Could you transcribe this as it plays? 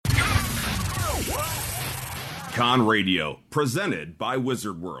Con Radio, presented by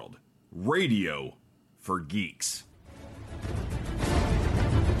Wizard World. Radio for geeks.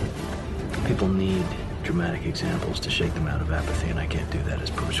 People need dramatic examples to shake them out of apathy, and I can't do that as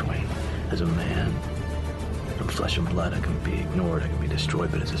Bruce Wayne. As a man, I'm flesh and blood. I can be ignored, I can be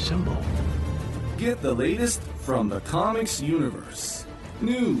destroyed, but as a symbol. Get the latest from the comics universe.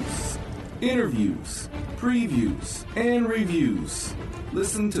 News, interviews, previews, and reviews.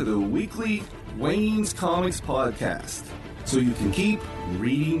 Listen to the weekly Wayne's Comics Podcast, so you can keep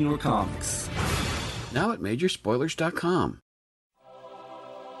reading your comics. Now at majorspoilers.com.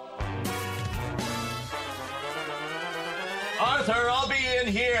 Arthur, I'll be in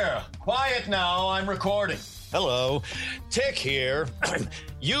here. Quiet now, I'm recording. Hello, Tick here.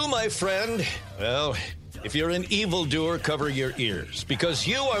 You, my friend, well, if you're an evildoer, cover your ears, because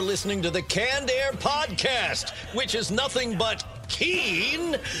you are listening to the Canned Air Podcast, which is nothing but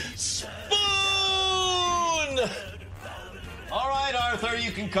Keen Spoon! All right, Arthur,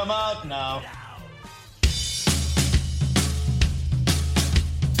 you can come out now.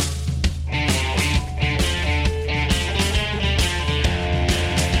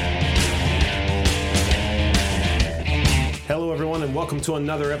 Hello, everyone, and welcome to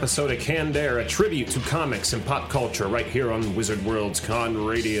another episode of Canned Air, a tribute to comics and pop culture right here on Wizard World's Con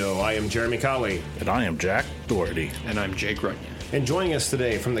Radio. I am Jeremy Colley. And I am Jack Doherty. And I'm Jake Runyon. And joining us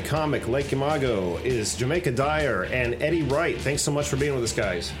today from the comic Lake Imago is Jamaica Dyer and Eddie Wright. Thanks so much for being with us,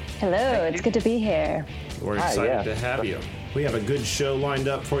 guys. Hello, it's good to be here. We're excited to have you. We have a good show lined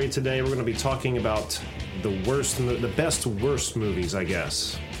up for you today. We're going to be talking about the best worst movies, I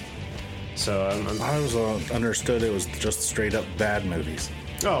guess. So I was understood it was just straight up bad movies.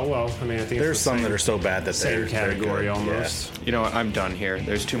 Oh, well, I mean, I think there's some that are so bad that they're category almost. Yeah. You know what? I'm done here.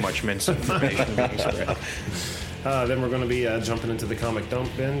 There's too much misinformation being spread. Then we're going to be jumping into the comic dump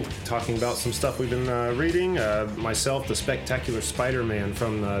bin, talking about some stuff we've been reading. Myself, the Spectacular Spider-Man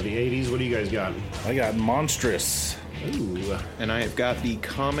from the 80s. What do you guys got? I got Monstrous. Ooh. And I have got the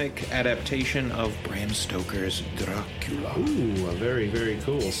comic adaptation of Bram Stoker's Dracula. Ooh, very, very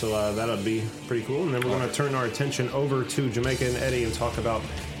cool. So that'll be pretty cool. And then we're going to turn our attention over to Jamaica and Eddie and talk about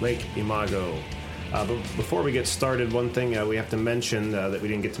Lake Imago. But before we get started, one thing we have to mention that we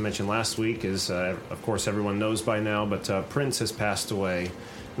didn't get to mention last week is, of course, everyone knows by now, but Prince has passed away.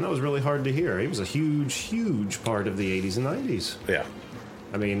 And that was really hard to hear. He was a huge, huge part of the 80s and 90s. Yeah.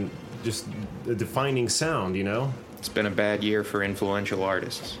 I mean, just a defining sound, you know? It's been a bad year for influential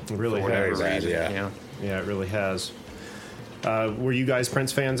artists. It really for whatever has. reason, yeah. Yeah, it really has. Were you guys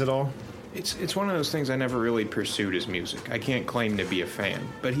Prince fans at all? It's one of those things I never really pursued his music. I can't claim to be a fan,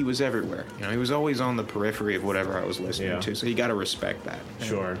 but he was everywhere. You know, he was always on the periphery of whatever I was listening to, so you got to respect that.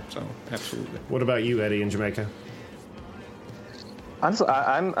 Sure. So, absolutely. What about you, Eddie, in Jamaica? Honestly,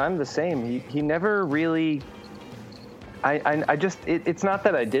 I'm the same. He never really. I just it's not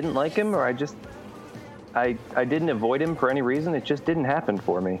that I didn't like him, or I didn't avoid him for any reason. It just didn't happen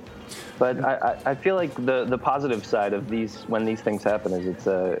for me. But I feel like the positive side of when these things happen is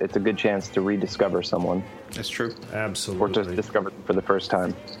it's a good chance to rediscover someone. That's true. Or Absolutely. just discover them for the first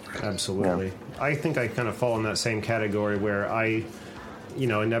time. Absolutely. Yeah. I think I kind of fall in that same category where I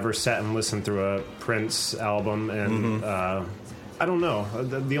never sat and listened through a Prince album, and I don't know.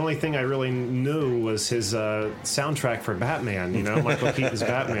 The only thing I really knew was his soundtrack for Batman, Michael Keaton's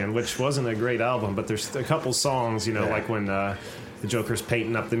Batman, which wasn't a great album, but there's a couple songs, like when the Joker's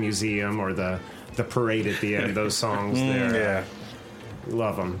painting up the museum or the parade at the end, those songs there.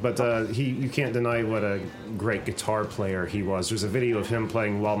 Love him. But you can't deny what a great guitar player he was. There's a video of him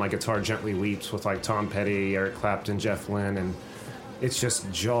playing While My Guitar Gently Weeps with like Tom Petty, Eric Clapton, Jeff Lynne, and it's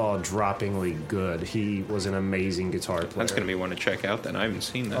just jaw-droppingly good. He was an amazing guitar player. That's going to be one to check out then. I haven't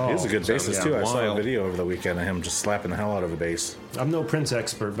seen that. He was a good bassist, too. I saw a video over the weekend of him just slapping the hell out of a bass. I'm no Prince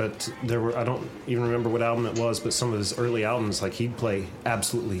expert, but I don't even remember what album it was, but some of his early albums, like he'd play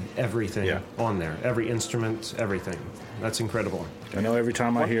absolutely everything on there. Every instrument, everything. That's incredible. I know every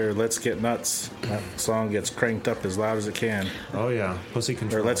time I hear Let's Get Nuts, that song gets cranked up as loud as it can. Oh, yeah. Pussy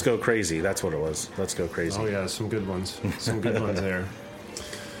Control. Or Let's Go Crazy. That's what it was. Let's Go Crazy. Oh, yeah. Some good ones. Some good ones there.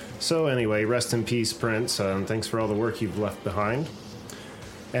 So anyway, rest in peace, Prince. Thanks for all the work you've left behind.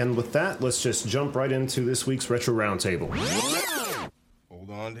 And with that, let's just jump right into this week's Retro Roundtable.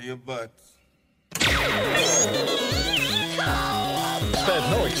 Hold on to your butts. Spared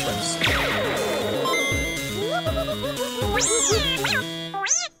no expense.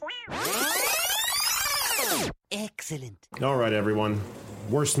 Excellent. All right, everyone.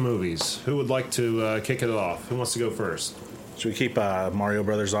 Worst movies. Who would like to kick it off? Who wants to go first? Should we keep Mario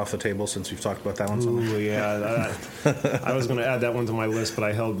Brothers off the table since we've talked about that one so much? Ooh, yeah. I was going to add that one to my list, but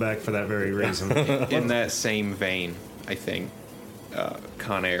I held back for that very reason. In that same vein, I think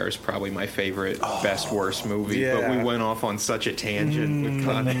Con Air is probably my favorite best worst movie. Yeah. But we went off on such a tangent with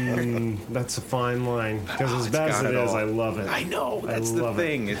Con Air. That's a fine line. Because as bad as it is, I love it. I know. That's the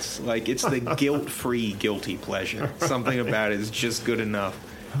thing. It's like it's the guilt-free guilty pleasure. Something about it is just good enough.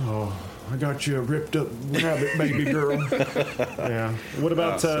 Oh, I got you a ripped up rabbit, baby girl. Yeah. What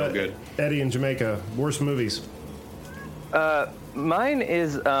about so good. Eddie in Jamaica? Worst movies? Mine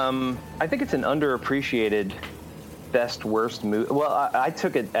is, I think it's an underappreciated best worst movie. Well, I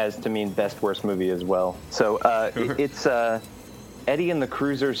took it as to mean best worst movie as well. So it's Eddie and the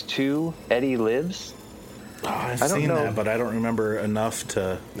Cruisers 2, Eddie Lives. Oh, I've seen that, but I don't remember enough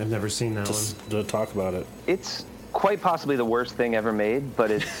to... I've never seen that one. To talk about it. It's quite possibly the worst thing ever made,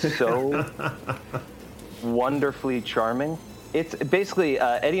 but it's so wonderfully charming. It's basically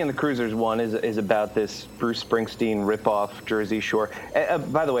Eddie and the Cruisers 1 is about this Bruce Springsteen ripoff Jersey Shore.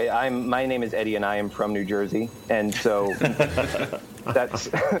 By the way, my name is Eddie and I am from New Jersey, and so that's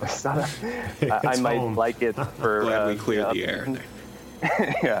I might like it for. Glad we cleared the air.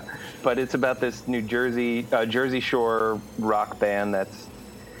 Yeah, but it's about this New Jersey Shore rock band that's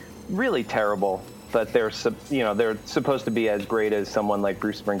really terrible, but they're supposed to be as great as someone like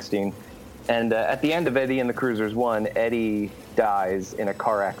Bruce Springsteen. And at the end of Eddie and the Cruisers 1, Eddie dies in a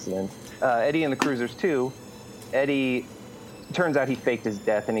car accident. Eddie and the Cruisers 2, Eddie, turns out he faked his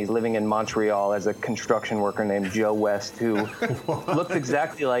death, and he's living in Montreal as a construction worker named Joe West, who looks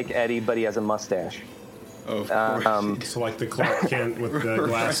exactly like Eddie, but he has a mustache. Of course. So like the Clark Kent with the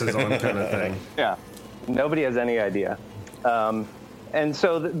glasses on kind of thing. Yeah. Nobody has any idea. And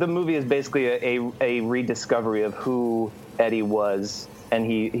so the movie is basically a rediscovery of who Eddie was, and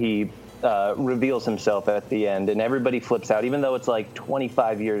he reveals himself at the end, and everybody flips out, even though it's like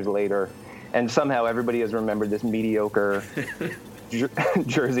 25 years later, and somehow everybody has remembered this mediocre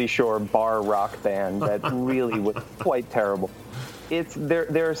Jersey Shore bar rock band that really was quite terrible.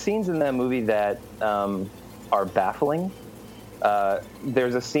 There are scenes in that movie that are baffling.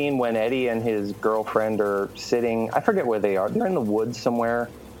 There's a scene when Eddie and his girlfriend are sitting, I forget where they are, they're in the woods somewhere,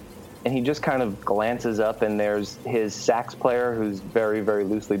 and he just kind of glances up, and there's his sax player, who's very, very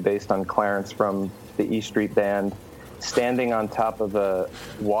loosely based on Clarence from the E Street Band, standing on top of a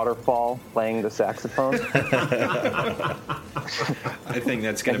waterfall playing the saxophone. I think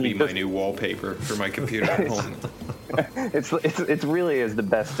that's going to be my new wallpaper for my computer at home. It really is the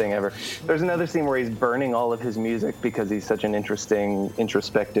best thing ever. There's another scene where he's burning all of his music because he's such an interesting,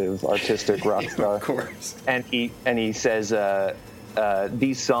 introspective, artistic rock star. Of course. And he says,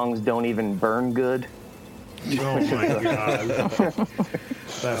 these songs don't even burn good. Oh my God.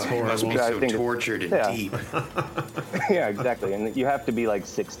 That's horrible. Must be so tortured and deep. Yeah, exactly. And you have to be like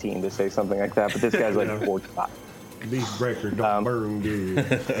 16 to say something like that, but this guy's like 45. These breakers don't burn good.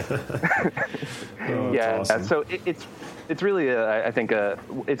 Yeah, awesome. so it's really I think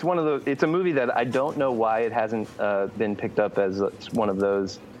it's one of those. It's a movie that I don't know why it hasn't been picked up as one of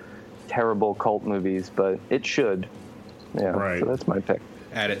those terrible cult movies, but it should. Yeah, right. So that's my pick.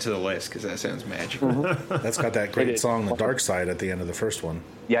 Add it to the list because that sounds magical. Mm-hmm. That's got that great song, The Dark Side, at the end of the first one.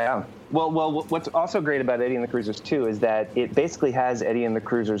 Yeah. Well, what's also great about Eddie and the Cruisers 2 is that it basically has Eddie and the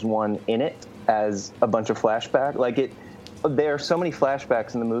Cruisers 1 in it as a bunch of flashbacks. Like there are so many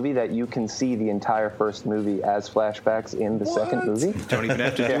flashbacks in the movie that you can see the entire first movie as flashbacks in the second movie. You don't even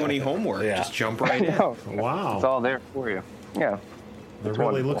have to do any homework. Yeah. Just jump right in. Wow. It's all there for you. Yeah. They're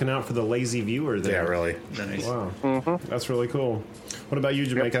really looking out for the lazy viewer there. Yeah, really. Nice. Wow. Mm-hmm. That's really cool. What about you,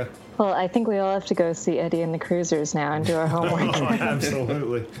 Jamaica? Well, I think we all have to go see Eddie and the Cruisers now and do our homework. Oh,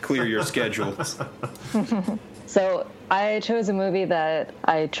 absolutely. Clear your schedules. So I chose a movie that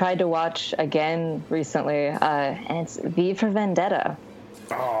I tried to watch again recently, and it's V for Vendetta.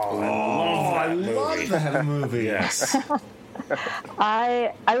 I love that movie. Yes.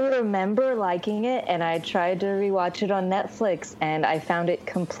 I remember liking it, and I tried to rewatch it on Netflix, and I found it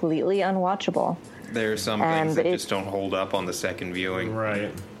completely unwatchable. There are some things that just don't hold up on the second viewing.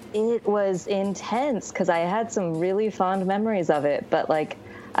 Right. It was intense because I had some really fond memories of it, but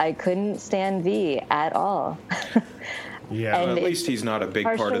I couldn't stand V at all. Yeah. Well, at least he's not a big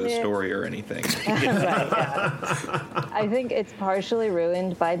part of the story or anything. Right, yeah. I think it's partially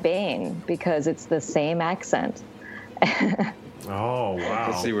ruined by Bane because it's the same accent. Oh,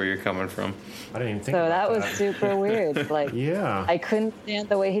 wow. I see where you're coming from. I didn't even think So about that was super weird. Yeah. I couldn't stand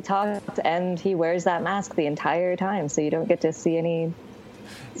the way he talked, and he wears that mask the entire time, so you don't get to see any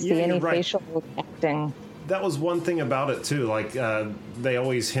You're right. facial acting. That was one thing about it too. Like they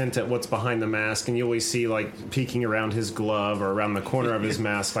always hint at what's behind the mask, and you always see like peeking around his glove or around the corner of his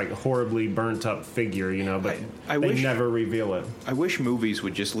mask, like horribly burnt up figure, you know. But they never reveal it. I wish movies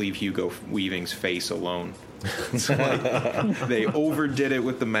would just leave Hugo Weaving's face alone. It's like they overdid it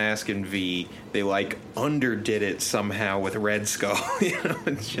with the mask in V. They like underdid it somehow with Red Skull. You know,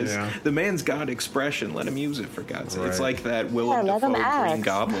 it's just the man's got expression. Let him use it, for God's sake. It's like that Willem Dafoe Green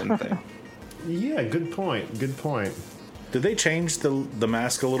Goblin thing. Yeah, good point. Good point. Did they change the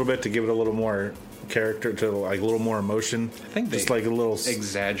mask a little bit to give it a little more character, to like a little more emotion? I think just they like a little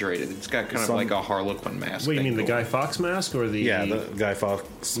exaggerated. It's got kind of like a Harlequin mask. What do you mean, the Guy Fawkes mask or the? Yeah, the Guy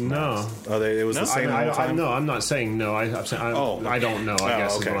Fawkes. No, mask. Oh, it was the same all the time. No, I'm not saying no. I'm saying I don't know. I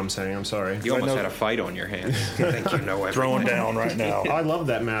guess is what I'm saying. I'm sorry. You almost had a fight on your hands. I think you know everything. Throwing down right now. I love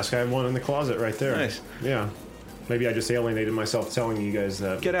that mask. I have one in the closet right there. Nice. Yeah. Maybe I just alienated myself telling you guys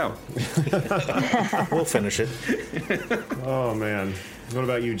that. Get out. We'll finish it. Oh, man. What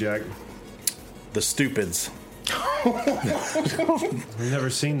about you, Jack? The Stupids. I've never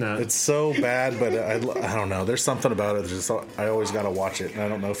seen that. It's so bad, but I don't know. There's something about it. Just I always got to watch it. And I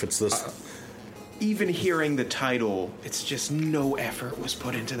don't know if it's this. Even hearing the title, it's just no effort was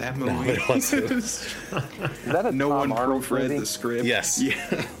put into that movie. No, it wasn't. Is that a no Tom one Arnold proofread movie? the script. Yes.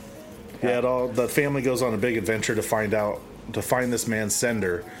 Yeah. Yeah, the family goes on a big adventure to find this man's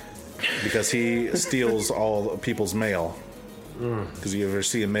sender, because he steals all people's mail. Because you ever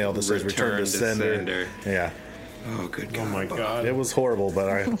see a mail that says "Return to sender"? Yeah. Oh, good God. Oh my God. It was horrible, but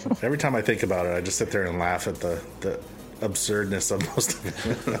every time I think about it, I just sit there and laugh at the absurdness of most of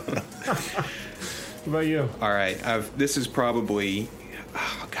it. What about you? All right. This is probably,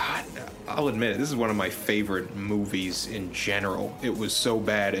 oh God, I'll admit it, this is one of my favorite movies in general. It was so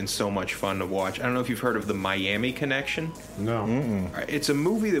bad and so much fun to watch. I don't know if you've heard of The Miami Connection. No. All right, it's a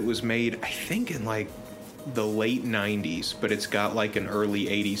movie that was made, I think, in like the late 90s, but it's got like an early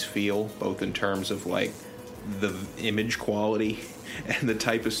 80s feel, both in terms of like the image quality and the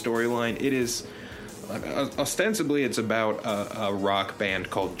type of storyline. It is, ostensibly, it's about a rock band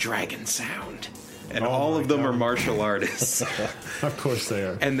called Dragon Sound. And all of them are martial artists. Of course they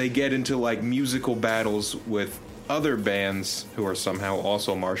are. And they get into like musical battles with other bands who are somehow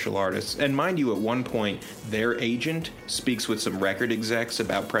also martial artists. And mind you, at one point, their agent speaks with some record execs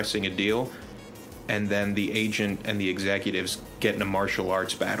about pressing a deal. And then the agent and the executives get in a martial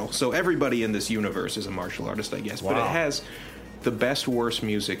arts battle. So everybody in this universe is a martial artist, I guess. Wow. But it has the best, worst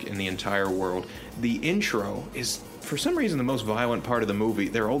music in the entire world. The intro is, for some reason, the most violent part of the movie.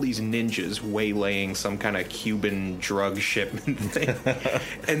 There are all these ninjas waylaying some kind of Cuban drug shipment thing.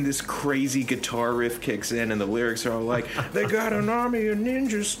 And this crazy guitar riff kicks in, and the lyrics are all like, they got an army of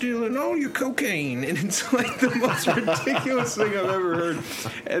ninjas stealing all your cocaine. And it's like the most ridiculous thing I've ever heard.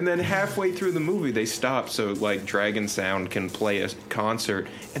 And then halfway through the movie, they stop so like Dragon Sound can play a concert,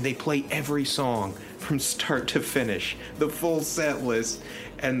 and they play every song from start to finish, the full set list.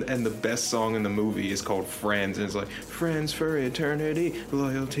 And the best song in the movie is called Friends, and it's like Friends for Eternity,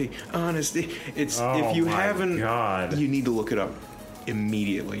 Loyalty, Honesty. It's if you haven't, you need to look it up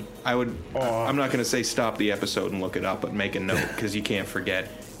immediately. I'm not going to say stop the episode and look it up, but make a note, because you can't forget.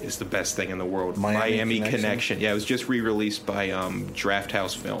 It's the best thing in the world. Miami Connection. Yeah, it was just re-released by Draft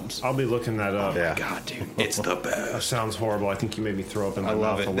House Films. I'll be looking that up. Oh my God, dude, it's the best. That sounds horrible. I think you made me throw up in my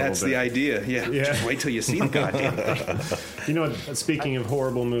mouth a little bit. That's the idea. Yeah. Just wait till you see the goddamn thing. You know, speaking of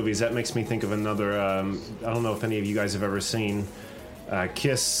horrible movies, that makes me think of another. I don't know if any of you guys have ever seen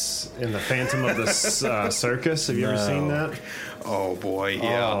Kiss in the Phantom of the Circus. Have you ever seen that? Oh boy,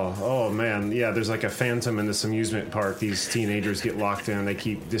 yeah. Oh man, yeah. There's like a phantom in this amusement park. These teenagers get locked in, and they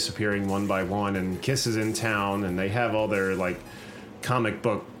keep disappearing one by one. And Kiss is in town, and they have all their like comic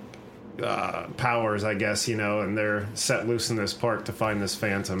book powers, I guess, you know. And they're set loose in this park to find this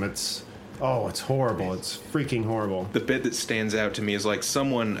phantom. It's horrible. It's freaking horrible. The bit that stands out to me is like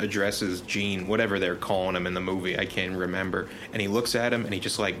someone addresses Gene, whatever they're calling him in the movie, I can't remember, and he looks at him and he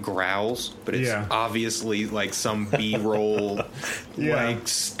just like growls, but it's obviously like some B-roll like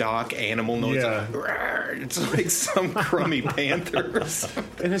stock animal noise. Yeah. Like, it's like some crummy panther or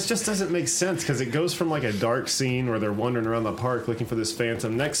something. And it just doesn't make sense, because it goes from like a dark scene where they're wandering around the park looking for this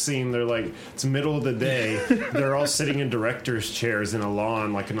phantom. Next scene, they're like, it's middle of the day. They're all sitting in director's chairs in a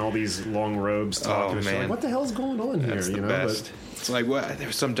lawn, like in all these long robes talking. Oh, man. Like, what the hell's going on here? That's the best. It's like, there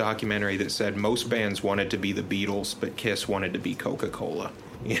was some documentary that said most bands wanted to be the Beatles, but Kiss wanted to be Coca-Cola.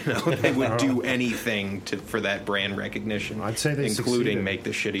 You know, they would do anything for that brand recognition. I'd say they including succeeded. make the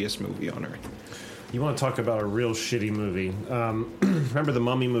shittiest movie on earth. You want to talk about a real shitty movie? Remember the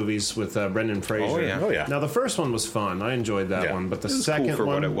Mummy movies with Brendan Fraser? Oh yeah. Now the first one was fun. I enjoyed that one, but the it was second cool for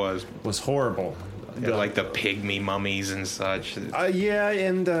one what it was horrible. like the pygmy mummies and such. Yeah,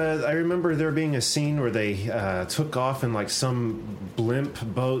 and I remember there being a scene where they took off in like some blimp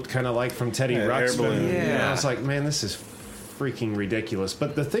boat, kind of like from Teddy Ruxpin. Yeah, I was like, man, this is freaking ridiculous.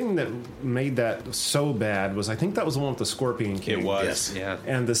 But the thing that made that so bad was, I think that was the one with the Scorpion King. It was, yeah.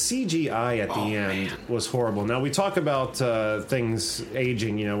 And the CGI at the end was horrible. Now, we talk about things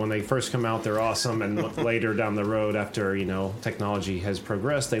aging, you know, when they first come out, they're awesome, and later down the road, after, you know, technology has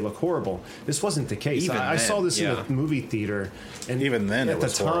progressed, they look horrible. This wasn't the case. I saw this in the movie theater, and even then, at the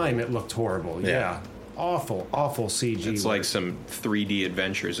time, it looked horrible. Yeah. Awful CG. It's like some 3D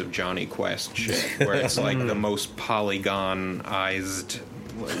Adventures of Johnny Quest shit, where it's like the most polygonized.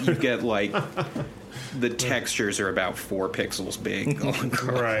 You get like the textures are about 4 pixels big.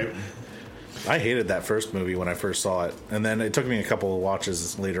 Right. I hated that first movie when I first saw it, and then it took me a couple of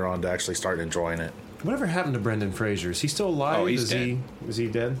watches later on to actually start enjoying it. Whatever happened to Brendan Fraser? Is he still alive? Oh, he's dead. Is he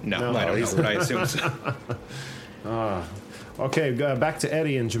dead? No, I don't know, but I assume so. Okay, back to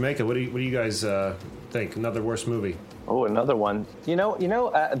Eddie in Jamaica. What do you guys think? Another worst movie? Oh, another one.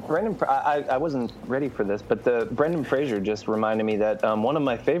 Brendan. I wasn't ready for this, but the Brendan Fraser just reminded me that one of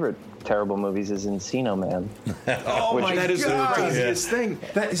my favorite terrible movies is Encino Man. Oh my God! That is the craziest thing.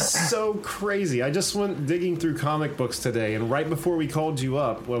 That is so crazy. I just went digging through comic books today, and right before we called you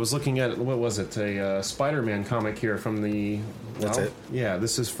up, I was looking at what was it? A Spider-Man comic here from the. That's it. Yeah,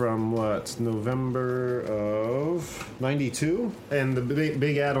 this is from November of '92, and the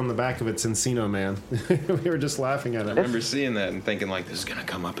big ad on the back of it's Encino Man. We were just laughing at it. I remember seeing that and thinking, like, this is gonna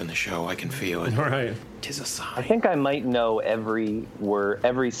come up in the show. I can feel it. All right. 'Tis a sign. I think I might know every word,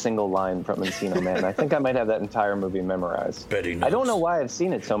 every single line from Encino Man. I think I might have that entire movie memorized. Betty knows. I don't know why I've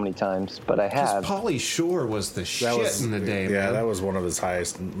seen it so many times, but I have. Pauly Shore was the shit in the day, man. Yeah, that was one of his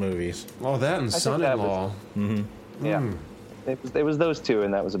highest movies. Oh, that and Son-in-Law. Yeah. It was those two,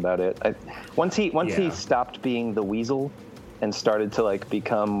 and that was about it. Once he stopped being the weasel and started to like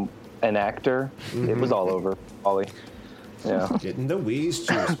become an actor, it was all over. Pauly. Yeah. Getting the wheeze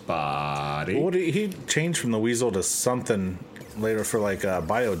juice, body. Well, he changed from the weasel to something later for like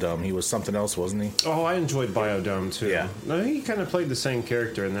Biodome. He was something else, wasn't he? Oh, I enjoyed Biodome too. Yeah. No, he kind of played the same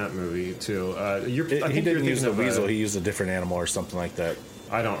character in that movie too. He didn't use the weasel. He used a different animal or something like that.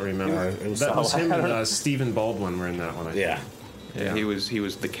 I don't remember. That was him and Stephen Baldwin were in that one. I think. Yeah, he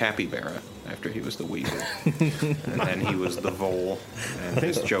was the capybara after he was the weasel, and then he was the vole, and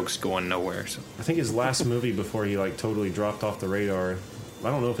his joke's going nowhere. So. I think his last movie before he like totally dropped off the radar, I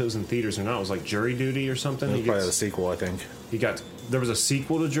don't know if it was in theaters or not, it was like Jury Duty or something. It was probably the sequel, I think. There was a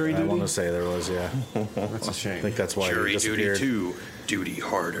sequel to Jury Duty? I want to say there was, yeah. That's a shame. I think that's why Jury he disappeared. Duty 2, Duty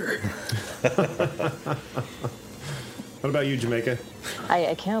Harder. What about you, Jamaica?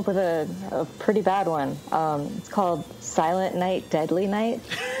 I came up with a pretty bad one. It's called Silent Night, Deadly Night.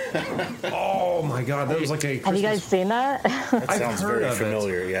 Oh my God, that was like a Christmas... Have you guys seen that? That sounds very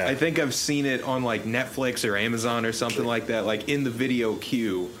familiar, yeah. I think I've seen it on like Netflix or Amazon or something like that, like in the video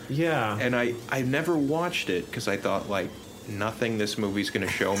queue. Yeah. And I never watched it because I thought like nothing this movie's going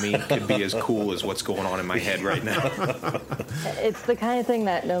to show me could be as cool as what's going on in my head right now. It's the kind of thing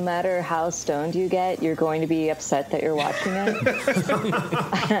that no matter how stoned you get, you're going to be upset that you're watching it.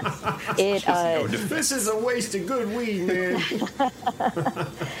 This is a waste of good weed, man.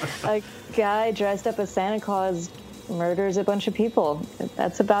 A guy dressed up as Santa Claus murders a bunch of people.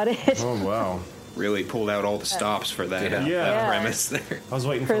 That's about it. Oh, wow. Really pulled out all the stops for that, that premise there. I was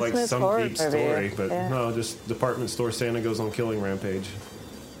waiting for like some deep story, but yeah. No, just department store Santa goes on killing rampage.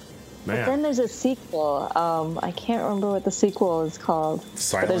 Man. But then there's a sequel. I can't remember what the sequel is called.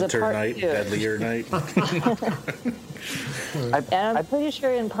 Silenter Night, Deadlier Night. I'm pretty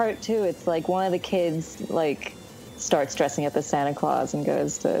sure in part 2 it's like one of the kids like starts dressing up as Santa Claus and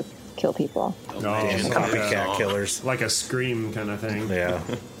goes to kill people. Copycat killers. Like a Scream kind of thing. Yeah.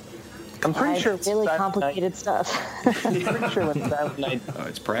 I'm pretty sure it's really complicated stuff. I'm pretty sure when Silent Night.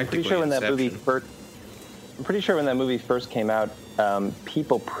 It's practically. I'm pretty sure when that movie first came out,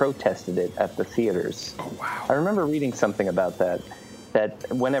 people protested it at the theaters. Oh wow! I remember reading something about that.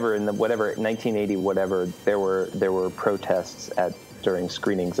 That whenever in the 1980 whatever there were protests during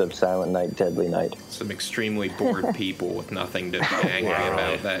screenings of Silent Night, Deadly Night. Some extremely bored people with nothing to be angry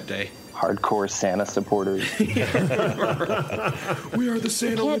about that day. Hardcore Santa supporters. We are the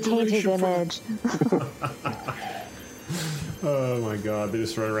Santa Liberation Front. Oh my God! They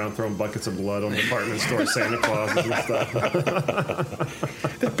just run around throwing buckets of blood on department store Santa Claus and stuff.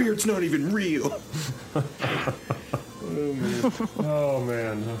 That beard's not even real. Oh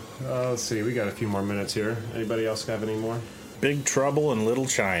man! Let's see. We got a few more minutes here. Anybody else have any more? Big Trouble in Little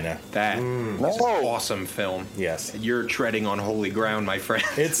China. That is an awesome film. Yes. You're treading on holy ground, my friend.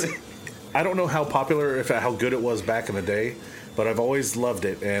 I don't know how popular, how good it was back in the day, but I've always loved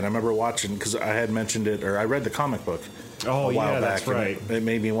it. And I remember watching, because I had mentioned it, or I read the comic book a while back. That's right. It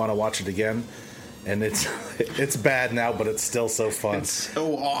made me want to watch it again. And it's bad now, but it's still so fun. It's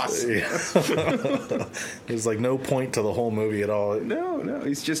so awesome. Yeah. There's like no point to the whole movie at all. No,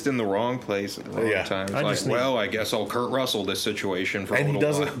 he's just in the wrong place at the wrong time. It's I guess I'll Kurt Russell this situation for a little while.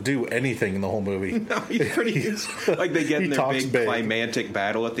 And he doesn't do anything in the whole movie. No, he's pretty... like they get in their big climactic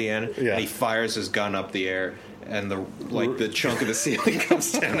battle at the end, and he fires his gun up the air, and the chunk of the ceiling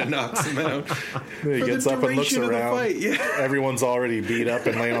comes down and knocks him out. He gets up and looks around. Everyone's already beat up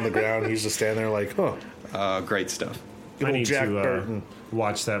and laying on the ground. He's just standing there like, great stuff. I need to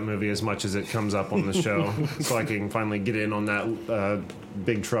watch that movie as much as it comes up on the show so I can finally get in on that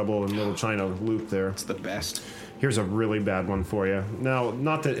Big Trouble in Little China loop there. It's the best. Here's a really bad one for you. Now,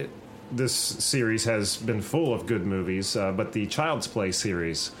 not that this series has been full of good movies, but the Child's Play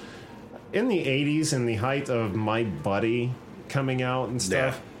series. In the 80s, in the height of My Buddy coming out and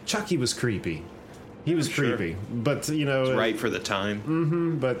stuff, Chucky was creepy. He was creepy. But, you know... It's right for the time.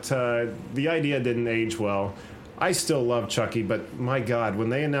 Mm-hmm, but the idea didn't age well. I still love Chucky, but my God, when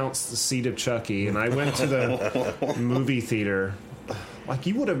they announced the Seed of Chucky, and I went to the movie theater... Like,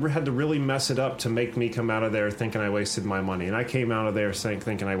 you would have had to really mess it up to make me come out of there thinking I wasted my money. And I came out of there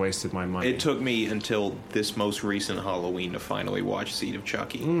thinking I wasted my money. It took me until this most recent Halloween to finally watch Seed of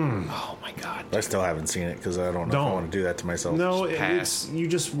Chucky. Oh, my God. I still haven't seen it because I don't know if I want to do that to myself. No, you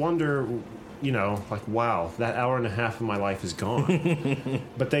just wonder, you know, like, wow, that hour and a half of my life is gone.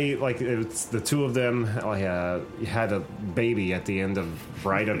 But it's the two of them had a baby at the end of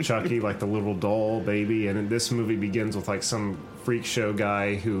Bride of Chucky, like the little doll baby. And this movie begins with, like, some freak show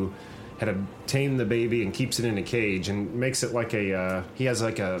guy who had obtained the baby and keeps it in a cage and makes it like he has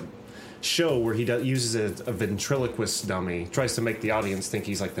like a show where he uses a ventriloquist dummy, tries to make the audience think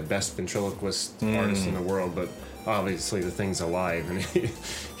he's like the best ventriloquist artist in the world, but obviously the thing's alive, and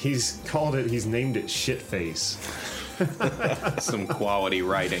he's named it Shitface. Some quality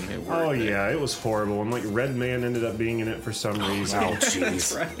writing. Oh yeah, it was horrible, and like Redman ended up being in it for some reason. Oh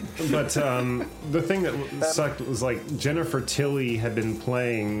jeez. Right. But the thing that sucked was like Jennifer Tilly had been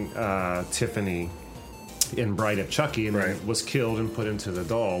playing Tiffany in Bride of Chucky, and then was killed and put into the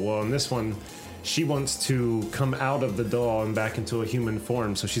doll. Well, in this one, she wants to come out of the doll and back into a human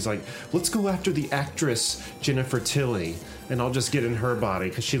form. So she's like, let's go after the actress Jennifer Tilly, and I'll just get in her body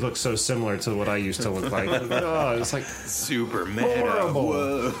because she looks so similar to what I used to look like. Oh, it's like super meta. Horrible.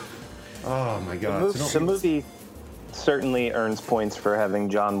 Whoa. Oh my God. The movie certainly earns points for having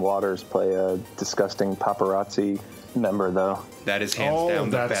John Waters play a disgusting paparazzi member, though. That is hands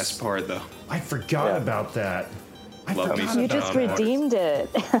down the best part, though. I forgot about that. You just redeemed it.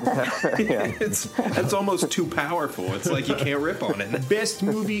 That's almost too powerful. It's like you can't rip on it. Best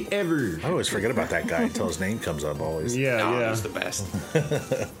movie ever. I always forget about that guy until his name comes up. Always. Yeah. He's the best.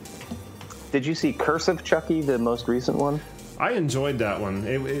 Did you see Curse of Chucky, the most recent one? I enjoyed that one.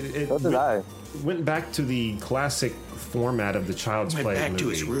 So did I. Went back to the classic format of the Child's Play back movie. to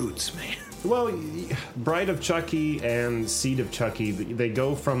his roots, man. Well, Bride of Chucky and Seed of Chucky, they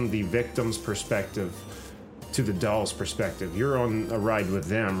go from the victim's perspective to the doll's perspective. You're on a ride with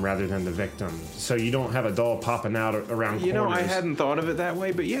them rather than the victim. So you don't have a doll popping out around corners. You know, I hadn't thought of it that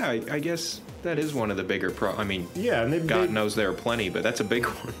way, but yeah, I guess that is one of the bigger and God knows there are plenty, but that's a big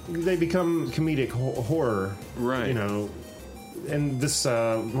one. They become comedic horror. Right. You know, and this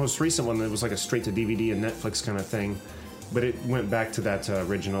most recent one, it was like a straight-to-DVD and Netflix kind of thing. But it went back to that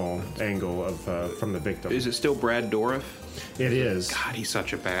original angle of from the victim. Is it still Brad Dourif? It is. God, he's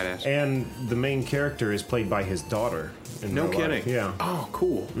such a badass. And the main character is played by his daughter. No kidding. Life. Yeah. Oh,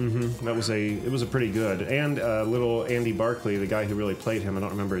 cool. Mm-hmm. It was a pretty good. And little Andy Barclay, the guy who really played him, I don't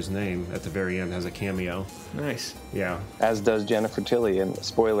remember his name, at the very end has a cameo. Nice. Yeah. As does Jennifer Tilly, and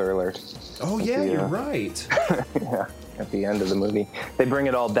spoiler alert. Oh yeah, you're right. Yeah, at the end of the movie. They bring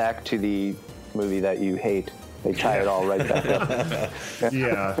it all back to the movie that you hate. They tie it all right back up.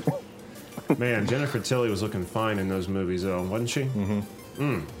 Yeah. Man, Jennifer Tilly was looking fine in those movies, though, wasn't she?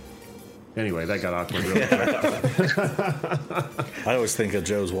 Mm-hmm. Anyway, that got awkward real quick. I always think of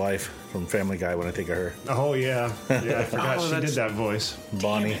Joe's wife from Family Guy when I think of her. Oh, yeah. Yeah, I forgot she did that voice.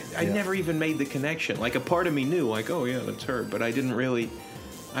 Bonnie. I never even made the connection. Like, a part of me knew, like, oh, yeah, that's her. But I didn't really...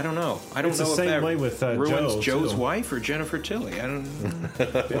 I don't know. I don't know if that ruins Joe's wife or Jennifer Tilly. I don't know.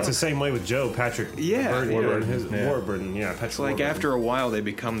 It's the same way with Joe, Patrick Warburton. Warburton. Yeah, Patrick It's like Warburton. after a while they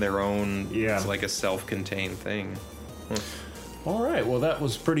become their own. Yeah. It's like a self-contained thing. All right, well, that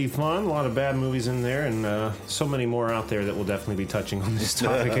was pretty fun. A lot of bad movies in there, and so many more out there that we'll definitely be touching on this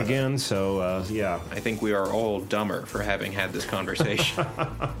topic again. So, yeah. I think we are all dumber for having had this conversation.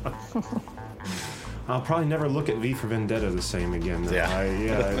 I'll probably never look at V for Vendetta the same again. Though.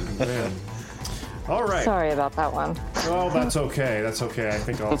 Man. All right. Sorry about that one. Well, that's okay. That's okay. I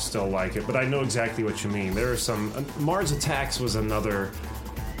think I'll still like it, but I know exactly what you mean. There are some... Mars Attacks was another...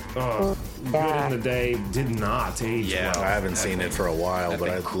 good in the day, did not age well. I haven't seen it for a while, but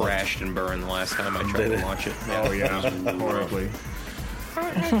I crashed and burned the last time I tried to watch it. Yeah. Oh yeah, horribly.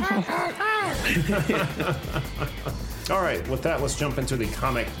 All right, with that, let's jump into the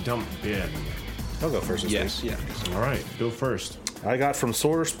comic dump bin. I'll go first. Yes. All right, go first. I got from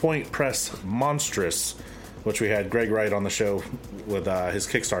Source Point Press Monstrous, which we had Greg Wright on the show with his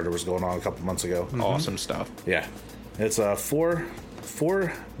Kickstarter was going on a couple months ago. Mm-hmm. Awesome stuff. Yeah, it's a four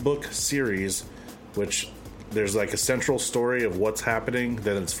book series, which there's like a central story of what's happening,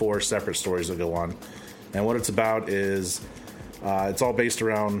 then it's 4 separate stories that go on. And what it's about is it's all based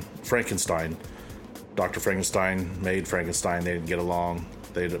around Frankenstein. Dr. Frankenstein made Frankenstein. They didn't get along.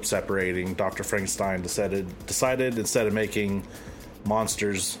 They ended up separating. Dr. Frankenstein decided instead of making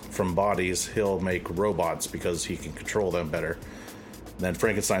monsters from bodies, he'll make robots because he can control them better. And then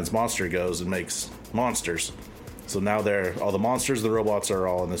Frankenstein's monster goes and makes monsters. So now all the monsters, the robots are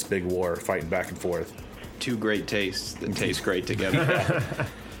all in this big war, fighting back and forth. 2 great tastes that taste great together.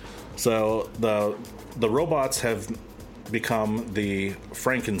 So the robots have become the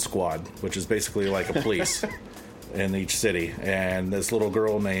Franken Squad, which is basically like a police in each city. And this little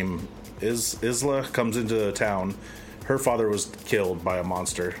girl named Isla comes into the town. Her father was killed by a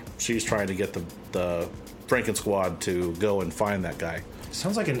monster. She's trying to get the Franken Squad to go and find that guy.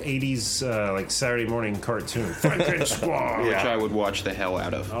 Sounds like an 80s like Saturday morning cartoon. Franken Squad! Which I would watch the hell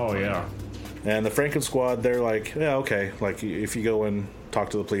out of. Oh, yeah. And the Franken Squad, they're like, yeah, okay. Like, if you go and talk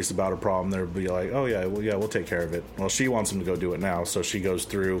to the police about a problem, they'll be like, oh, yeah, we'll take care of it. Well, she wants them to go do it now, so she goes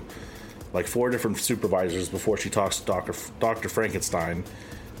through like 4 different supervisors before she talks to Dr. Frankenstein,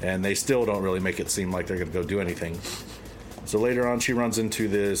 and they still don't really make it seem like they're going to go do anything. So later on, she runs into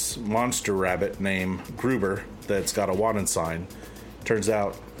this monster rabbit named Gruber that's got a Watton sign. Turns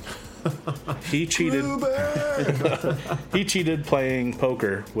out he cheated. He cheated playing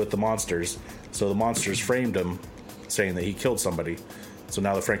poker with the monsters. So the monsters framed him, saying that he killed somebody. So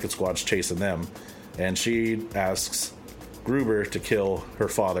now the Franken Squad's chasing them, and she asks Gruber to kill her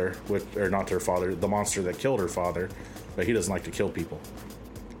father, or not her father, the monster that killed her father, but he doesn't like to kill people.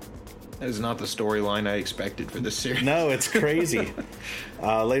 That is not the storyline I expected for this series. No, it's crazy.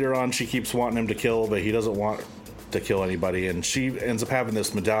 Later on, she keeps wanting him to kill, but he doesn't want to kill anybody, and she ends up having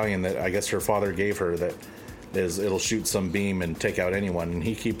this medallion that I guess her father gave her that it'll shoot some beam and take out anyone, and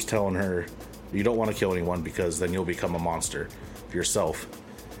he keeps telling her, you don't want to kill anyone because then you'll become a monster yourself.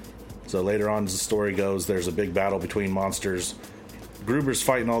 So later on, as the story goes, there's a big battle between monsters. Gruber's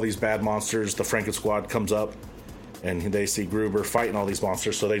fighting all these bad monsters. The Franken Squad comes up, and they see Gruber fighting all these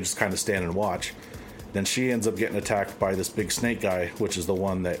monsters, so they just kind of stand and watch. Then she ends up getting attacked by this big snake guy, which is the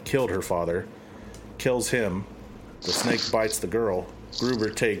one that killed her father. Kills him. The snake bites the girl. Gruber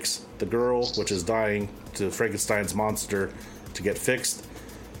takes the girl, which is dying, to Frankenstein's monster to get fixed.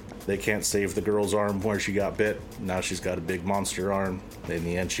 They can't save the girl's arm where she got bit. Now she's got a big monster arm. In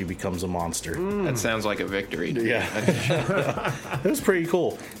the end, she becomes a monster. That sounds like a victory. Yeah. It was pretty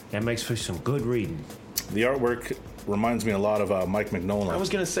cool. That makes for some good reading. The artwork reminds me a lot of Mike Mignola. I was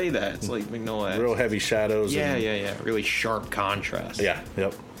going to say that. It's like Mignola. Real heavy shadows. Yeah. Really sharp contrast. Yeah,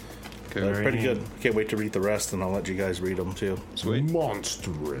 yep. Pretty good. Can't wait to read the rest, and I'll let you guys read them too. Sweet.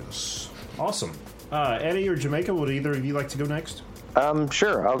 Monstrous. Awesome. Eddie or Jamaica, would either of you like to go next?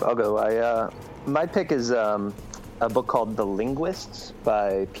 Sure, I'll go. My pick is a book called The Linguists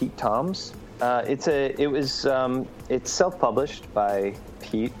by Pete Toms. It's self-published by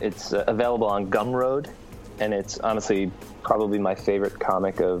Pete. It's available on Gumroad, and it's honestly probably my favorite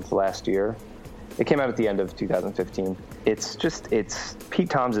comic of last year. It came out at the end of 2015. It's Pete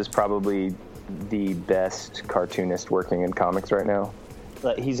Toms is probably the best cartoonist working in comics right now.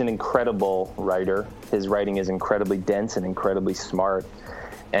 He's an incredible writer. His writing is incredibly dense and incredibly smart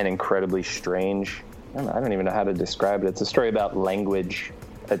and incredibly strange. I don't even know how to describe it. It's a story about language.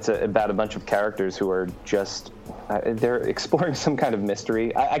 It's about a bunch of characters who are just, they're exploring some kind of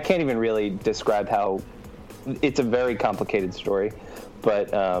mystery. I can't even really describe how, it's a very complicated story,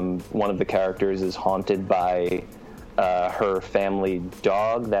 but one of the characters is haunted by her family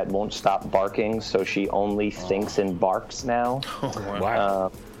dog that won't stop barking, so she only thinks and barks now. Oh,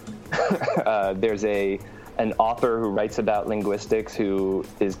 wow. There's a an author who writes about linguistics who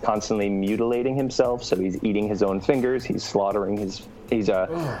is constantly mutilating himself. So he's eating his own fingers. He's slaughtering he's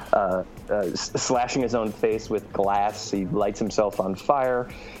slashing his own face with glass. He lights himself on fire.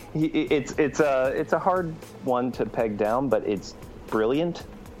 It's a hard one to peg down, but it's brilliant.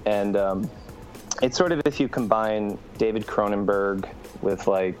 And it's sort of if you combine David Cronenberg with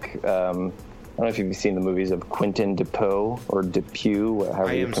like I don't know if you've seen the movies of Quentin Dupieux or Dupieux,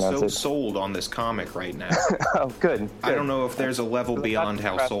 however you pronounce it. I am so sold on this comic right now. Oh, good. I don't know if there's a level beyond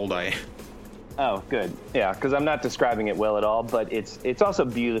how sold I am. Oh, good. Yeah, because I'm not describing it well at all, but it's also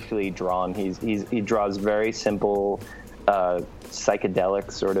beautifully drawn. He draws very simple,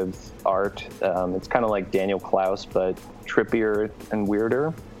 psychedelic sort of art. It's kind of like Daniel Klaus, but trippier and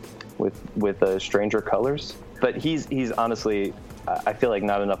weirder, with stranger colors. But he's honestly, I feel like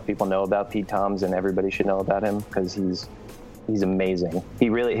not enough people know about Pete Toms, and everybody should know about him because he's amazing.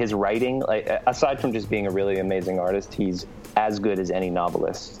 His writing, like, aside from just being a really amazing artist, he's as good as any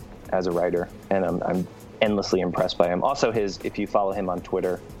novelist as a writer, and I'm endlessly impressed by him. Also, if you follow him on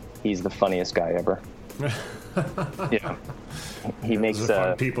Twitter, he's the funniest guy ever. Yeah, he makes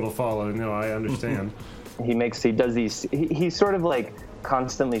fun people to follow. No, I understand. He's sort of like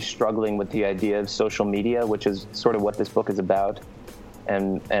constantly struggling with the idea of social media, which is sort of what this book is about,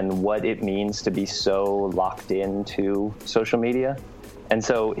 and what it means to be so locked into social media. And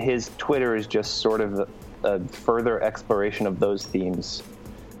so his Twitter is just sort of a further exploration of those themes.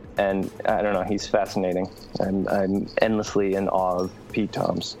 And I don't know, he's fascinating. And I'm endlessly in awe of Pete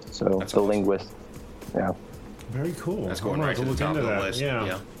Toms. So that's the linguist. Yeah. Very cool. That's going right to the top of the list.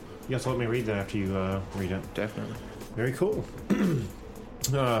 Yeah. You have to let me read that after you read it. Definitely. Very cool.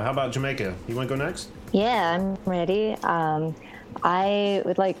 How about Jamaica? You want to go next? Yeah, I'm ready. I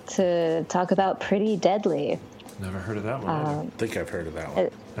would like to talk about Pretty Deadly. Never heard of that one. I think I've heard of that one.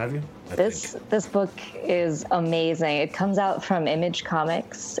 Have you? This book is amazing. It comes out from Image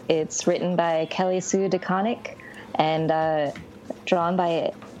Comics. It's written by Kelly Sue DeConnick and drawn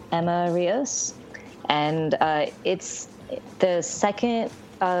by Emma Rios. And it's the second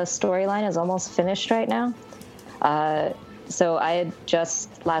storyline is almost finished right now. So I had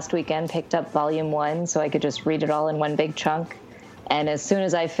just last weekend picked up volume 1 so I could just read it all in one big chunk. And as soon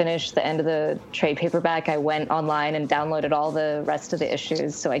as I finished the end of the trade paperback, I went online and downloaded all the rest of the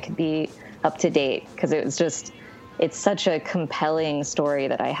issues so I could be up to date, because it's such a compelling story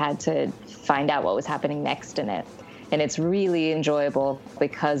that I had to find out what was happening next in it. And it's really enjoyable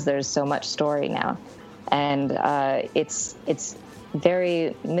because there's so much story now. And it's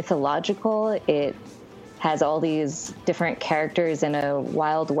very mythological. It has all these different characters in a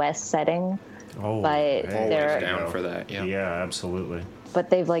Wild West setting. Oh, but they're down for that. Yeah, absolutely. But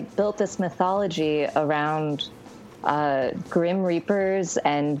they've like built this mythology around Grim Reapers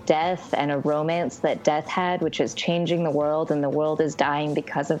and death, and a romance that death had, which is changing the world, and the world is dying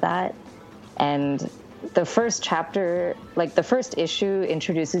because of that. And the first chapter, like the first issue,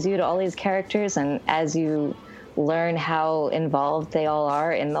 introduces you to all these characters, and as you learn how involved they all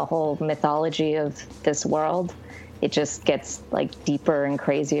are in the whole mythology of this world, it just gets like deeper and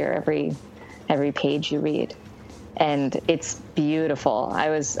crazier every page you read. And it's beautiful. I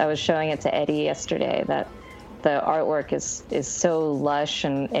was showing it to Eddie yesterday that the artwork is so lush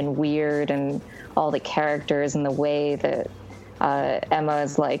and weird, and all the characters and the way that Emma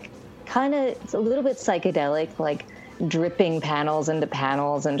is like it's a little bit psychedelic, like dripping panels into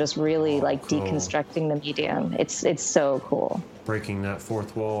panels and just really cool. Deconstructing the medium. It's so cool. Breaking that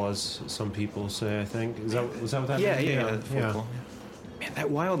fourth wall, as some people say, I think. Was that what that means? Yeah. Fourth wall. Man,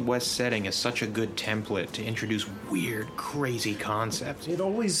 that Wild West setting is such a good template to introduce weird, crazy concepts. It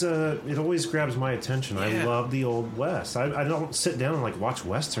always grabs my attention. Yeah. I love the Old West. I don't sit down and like watch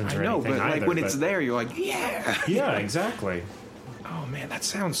westerns or anything. I know, but when it's there, you're like, yeah. Yeah, exactly. Oh man, that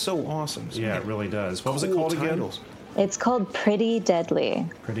sounds so awesome. Yeah, it really does. What was it called again? It's called Pretty Deadly.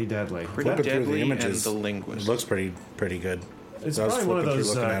 Pretty Deadly. Pretty Deadly the images, and the Linguist. It looks pretty good. It's probably one of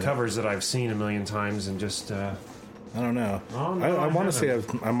those covers that I've seen a million times and just... I don't know. Oh, no, I want to say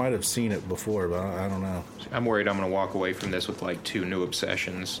I might have seen it before, but I don't know. I'm worried I'm going to walk away from this with like 2 new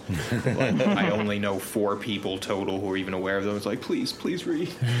obsessions. Like, I only know 4 people total who are even aware of them. It's like, please read.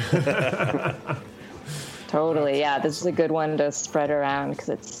 Totally, yeah. This is a good one to spread around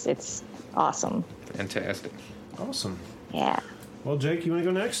because it's awesome. Fantastic. Awesome. Yeah. Well, Jake, you want to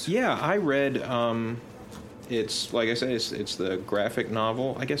go next? Yeah, I read... It's, like I said, it's the graphic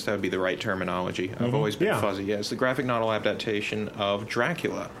novel. I guess that would be the right terminology. I've always been fuzzy. Yeah, it's the graphic novel adaptation of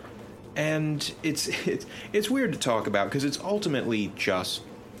Dracula. And it's weird to talk about because it's ultimately just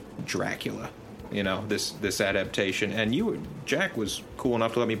Dracula. this adaptation. And Jack was cool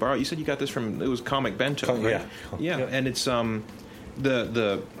enough to let me borrow it. You said you got this from, it was Comic Bento, right? Yeah, and it's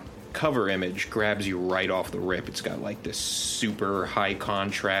the cover image grabs you right off the rip. It's got like this super high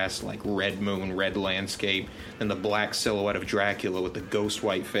contrast, like red moon, red landscape, and the black silhouette of Dracula with the ghost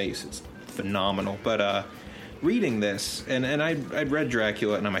white face. It's phenomenal. But reading this, and I'd read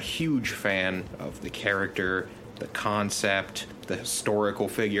Dracula, and I'm a huge fan of the character, the concept, the historical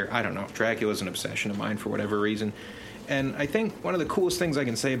figure. I don't know. Dracula's an obsession of mine for whatever reason. And I think one of the coolest things I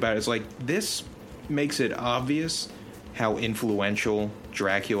can say about it is, like, this makes it obvious how influential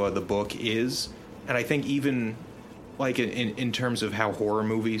Dracula the book is. And I think even, like, in terms of how horror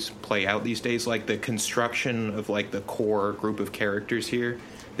movies play out these days, like, the construction of, like, the core group of characters here,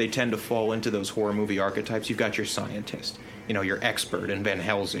 they tend to fall into those horror movie archetypes. You've got your scientist, your expert in Van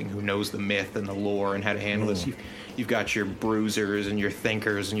Helsing who knows the myth and the lore and how to handle this. You've got your bruisers and your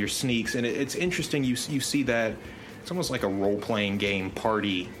thinkers and your sneaks. And it's interesting, you see that it's almost like a role-playing game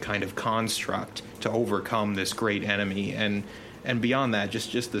party kind of construct to overcome this great enemy. And beyond that,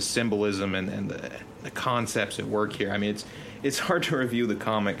 just the symbolism and the concepts at work here. I mean, it's hard to review the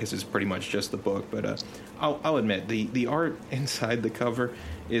comic because it's pretty much just the book, but I'll admit the art inside the cover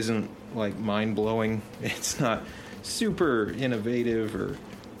isn't like mind-blowing. It's not super innovative or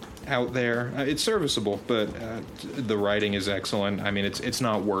out there. It's serviceable, but the writing is excellent. I mean, it's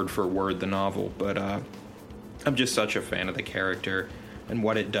not word for word the novel, but I'm just such a fan of the character and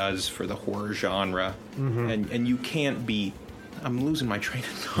what it does for the horror genre. And you can't beat. I'm losing my train of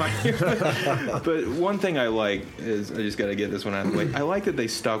thought here. But one thing I like is, I just got to get this one out of the way. I like that they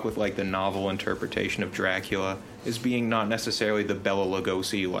stuck with, like, the novel interpretation of Dracula as being not necessarily the Bela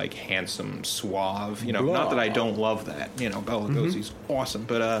Lugosi, like, handsome, suave. Not that I don't love that. Bela Lugosi's awesome,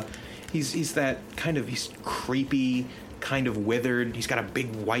 but he's that kind of, he's creepy, kind of withered. He's got a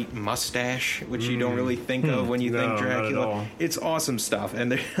big white mustache, which you don't really think of when you think Dracula. Not at all. It's awesome stuff,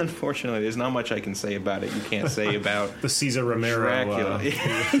 and unfortunately, there's not much I can say about it. You can't say about the Cesar Romero Dracula.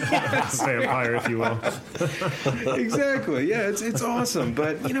 Vampire, if you will. Exactly. Yeah, it's awesome.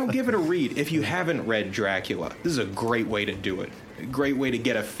 But give it a read if you haven't read Dracula. This is a great way to do it. A great way to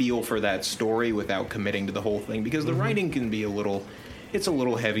get a feel for that story without committing to the whole thing, because the writing can be a little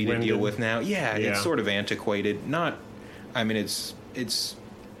heavy to deal with now. Yeah, it's sort of antiquated. It's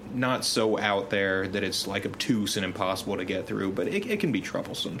not so out there that it's like obtuse and impossible to get through, but it can be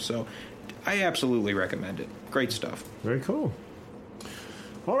troublesome. So I absolutely recommend it. Great stuff. Very cool.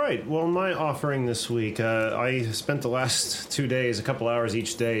 All right. Well, my offering this week, I spent the last 2 days, a couple hours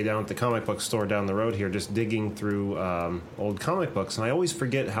each day down at the comic book store down the road here, just digging through old comic books. And I always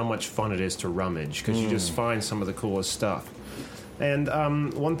forget how much fun it is to rummage, because you just find some of the coolest stuff.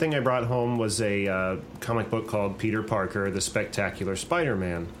 And one thing I brought home was a comic book called Peter Parker, The Spectacular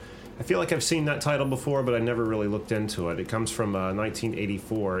Spider-Man. I feel like I've seen that title before, but I never really looked into it. It comes from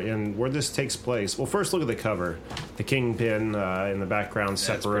 1984, and where this takes place... Well, first look at the cover. The Kingpin in the background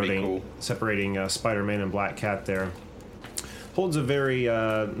separating Spider-Man and Black Cat there. Holds a very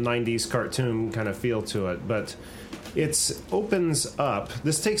 90s cartoon kind of feel to it, but... It opens up.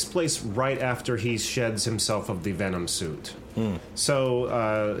 This takes place right after he sheds himself of the Venom suit.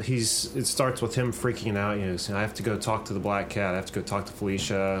 So it starts with him freaking out. Saying, I have to go talk to the Black Cat. I have to go talk to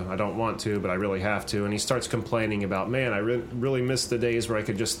Felicia. I don't want to, but I really have to. And he starts complaining about, man, I really miss the days where I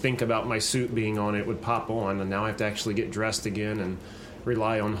could just think about my suit being on. It would pop on, and now I have to actually get dressed again and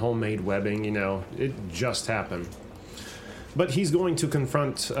rely on homemade webbing. It just happened. But he's going to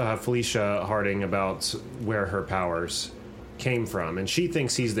confront Felicia Harding about where her powers came from, and she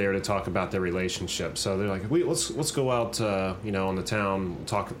thinks he's there to talk about their relationship. So they're like, let's go out, on the town,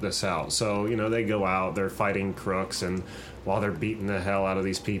 talk this out. So they go out, they're fighting crooks, and while they're beating the hell out of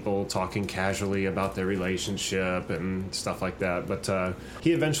these people, talking casually about their relationship and stuff like that. But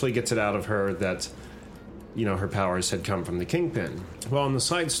he eventually gets it out of her that her powers had come from the Kingpin. Well, in the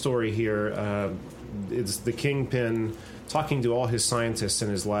side story here, it's the Kingpin talking to all his scientists in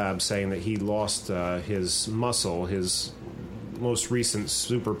his lab, saying that he lost his muscle, his most recent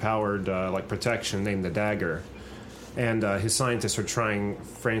super-powered protection named the Dagger. And his scientists are trying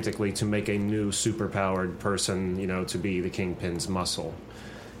frantically to make a new super-powered person, to be the Kingpin's muscle.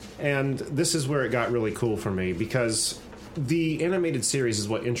 And this is where it got really cool for me, because the animated series is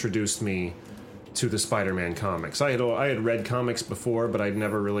what introduced me to the Spider-Man comics. I had read comics before, but I'd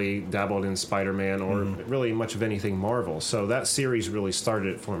never really dabbled in Spider-Man or really much of anything Marvel. So that series really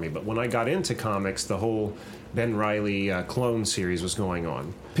started it for me. But when I got into comics, the whole Ben Reilly clone series was going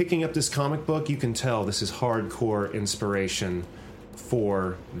on. Picking up this comic book, you can tell this is hardcore inspiration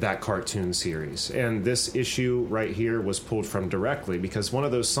for that cartoon series. And this issue right here was pulled from directly because one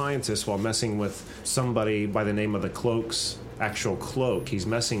of those scientists, while messing with somebody by the name of the Cloak's actual cloak, he's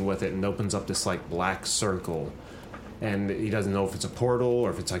messing with it and opens up this like black circle. And he doesn't know if it's a portal or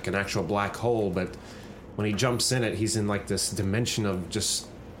if it's like an actual black hole, but when he jumps in it, he's in like this dimension of just,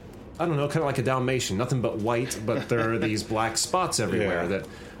 I don't know, kind of like a Dalmatian, nothing but white, but there are these black spots everywhere that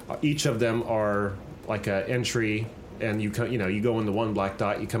each of them are like an entry, and you go into one black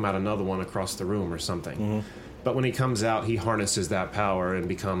dot, you come out another one across the room or something. Mm-hmm. But when he comes out, he harnesses that power and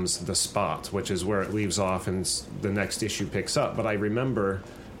becomes the Spot, which is where it leaves off and the next issue picks up. But I remember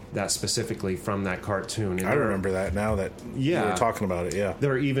that specifically from that cartoon. And I remember that now that you were talking about it, yeah.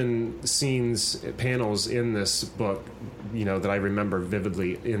 There are even panels in this book, that I remember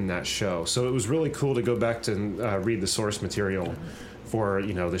vividly in that show. So it was really cool to go back to read the source material for,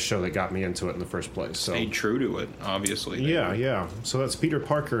 the show that got me into it in the first place. So stayed true to it, obviously. Yeah. So that's Peter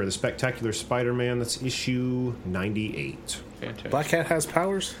Parker, the Spectacular Spider-Man. That's issue 98. Fantastic. Black Cat has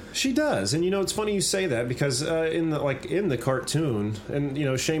powers? She does, and it's funny you say that because in the cartoon,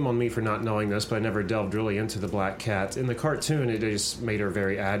 and shame on me for not knowing this, but I never delved really into the Black Cat. In the cartoon, it just made her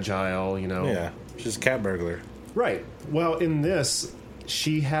very agile. Yeah, she's a cat burglar. Right. Well, in this,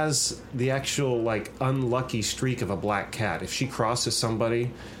 she has the actual unlucky streak of a black cat. If she crosses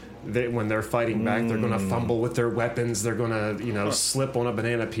somebody, when they're fighting back, they're going to fumble with their weapons. They're going to, slip on a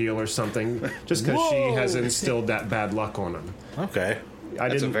banana peel or something, just because she has instilled that bad luck on them. Okay.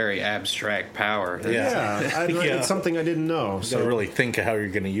 That's a very abstract power. It's something I didn't know. So really think of how you're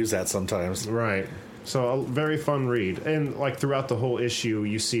going to use that sometimes. Right. So a very fun read. And throughout the whole issue,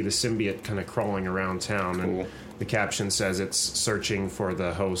 you see the symbiote kind of crawling around town. Cool. And the caption says it's searching for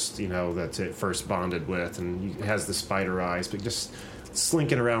the host, that it first bonded with. And it has the spider eyes, but just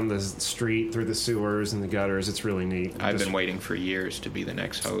slinking around the street through the sewers and the gutters. It's really neat. I've been waiting for years to be the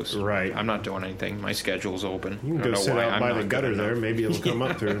next host. Right. I'm not doing anything. My schedule's open. You can go sit out by the gutter there. Maybe it'll come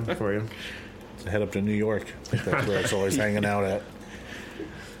up through for you. Head up to New York. That's where it's always hanging out at.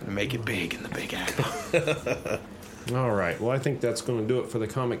 Make it big in the Big Apple. All right. Well, I think that's going to do it for the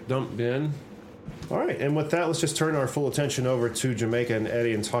comic dump bin. All right. And with that, let's just turn our full attention over to Jamaica and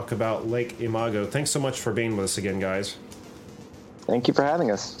Eddie and talk about Lake Imago. Thanks so much for being with us again, guys. Thank you for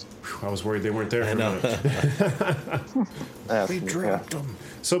having us. I was worried they weren't there for a minute. We dropped them.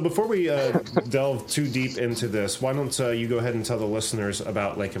 So before we delve too deep into this, why don't you go ahead and tell the listeners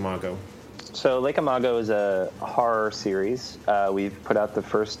about Lake Imago? So Lake Imago is a horror series. We've put out the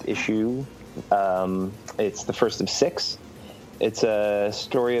first issue. It's the first of 6. It's a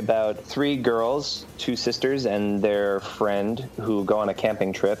story about 3 girls, 2 sisters, and their friend who go on a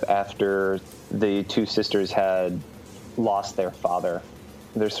camping trip after the 2 sisters had lost their father.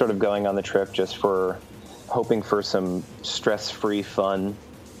 They're sort of going on the trip just for hoping for some stress-free fun.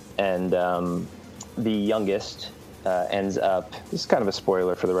 And the youngest ends up, this is kind of a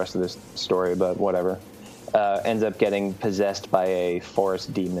spoiler for the rest of this story, but whatever, ends up getting possessed by a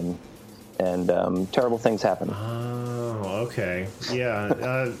forest demon, and terrible things happen. Oh, okay.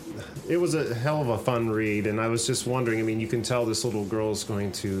 Yeah, it was a hell of a fun read, and I was just wondering, you can tell this little girl's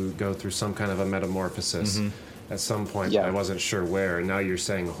going to go through some kind of a metamorphosis at some point, but I wasn't sure where, and now you're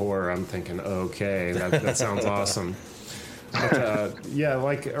saying horror, I'm thinking, okay, that sounds awesome. But,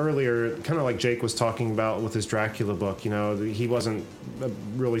 like earlier, kind of like Jake was talking about with his Dracula book, he wasn't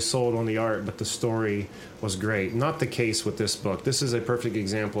really sold on the art, but the story was great. Not the case with this book. This is a perfect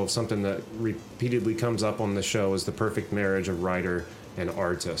example of something that repeatedly comes up on the show as the perfect marriage of writer and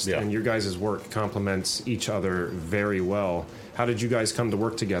artist. Yeah. And your guys' work complements each other very well. How did you guys come to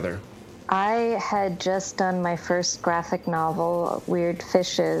work together? I had just done my first graphic novel, Weird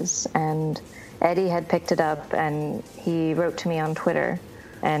Fishes, and Eddie had picked it up, and he wrote to me on Twitter,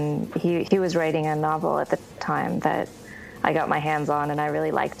 and he was writing a novel at the time that I got my hands on, and I really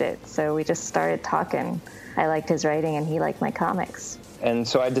liked it. So we just started talking. I liked his writing, and he liked my comics. And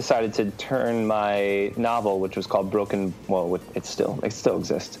so I decided to turn my novel, which was called it still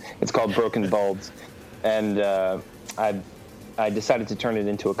exists. It's called Broken Bulbs, and I decided to turn it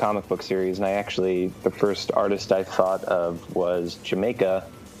into a comic book series. And the first artist I thought of was Jamaica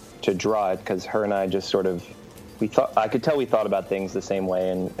to draw it, because her and I just sort of, I could tell we thought about things the same way,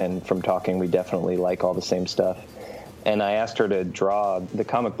 and from talking, we definitely like all the same stuff. And I asked her to draw the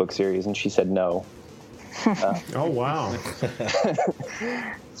comic book series, and she said no. Oh, wow.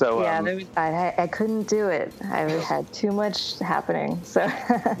 So yeah, I couldn't do it. I had too much happening. So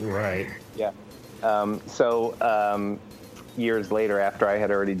right. Yeah. Years later, after I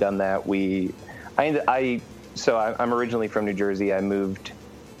had already done that, I'm originally from New Jersey. I moved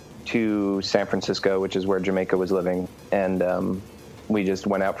to San Francisco, which is where Jamaica was living, and we just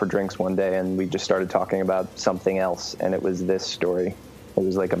went out for drinks one day and we just started talking about something else, and it was this story. It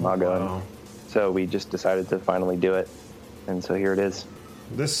was like a manga. Wow. So we just decided to finally do it, and so here it is.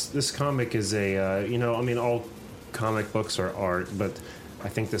 This comic is a all comic books are art, but I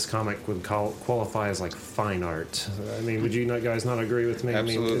think this comic would qualify as like fine art. I mean, would you guys not agree with me?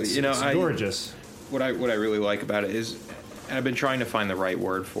 Absolutely. I mean, it's gorgeous. What I really like about it is, and I've been trying to find the right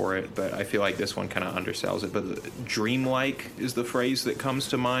word for it, but I feel like this one kind of undersells it. But dreamlike is the phrase that comes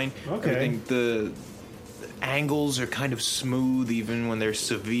to mind. Okay. I think the angles are kind of smooth, even when they're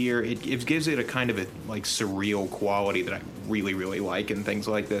severe. It gives it a kind of a like surreal quality that I really, really like in things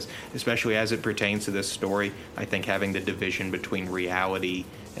like this, especially as it pertains to this story. I think having the division between reality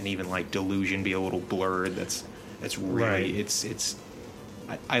and even like delusion be a little blurred. That's really Right. it's.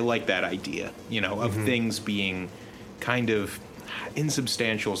 I like that idea, of things being kind of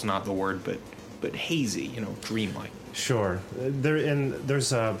insubstantial is not the word, but hazy, dreamlike. Sure.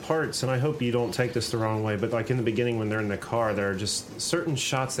 There's parts, and I hope you don't take this the wrong way, but like in the beginning when they're in the car, there are just certain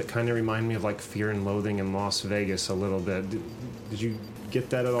shots that kind of remind me of like Fear and Loathing in Las Vegas a little bit. Did you get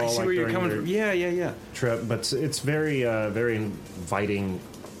that at all? I see where you're coming from. Yeah. Trip, but it's very, very inviting.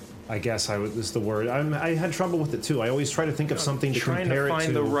 I guess is the word. I had trouble with it too. I always try to think of something to compare it to. Trying to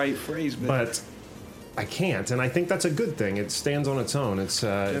find the right phrase, but I can't, and I think that's a good thing. It stands on its own. It's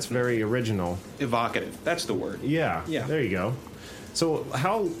very original. Evocative. That's the word. Yeah. There you go. So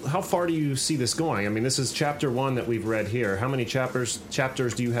how far do you see this going? I mean, this is chapter 1 that we've read here. How many chapters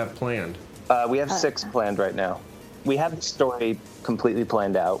do you have planned? We have 6 planned right now. We have the story completely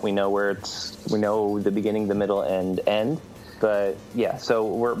planned out. We know we know the beginning, the middle, and end. But yeah, so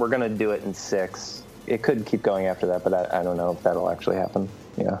we're going to do it in 6. It could keep going after that, but I don't know if that'll actually happen.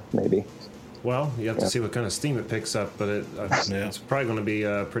 Yeah, maybe. Well, you have to see what kind of steam it picks up, but it's probably going to be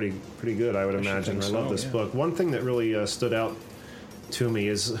pretty good, I would imagine. I love this book. One thing that really stood out to me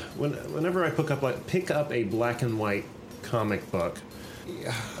is whenever I pick up a black and white comic book,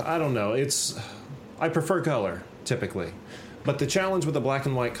 I don't know. I prefer color typically, but the challenge with a black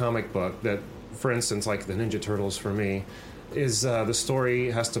and white comic book that, for instance, like the Ninja Turtles for me, is the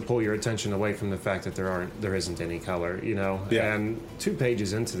story has to pull your attention away from the fact that there isn't any color, Yeah. And 2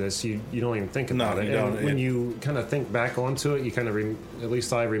 pages into this, you don't even think about it. You don't, and when you kind of think back onto it, you kind of at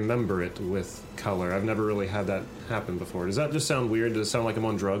least I remember it with color. I've never really had that happen before. Does that just sound weird? Does it sound like I'm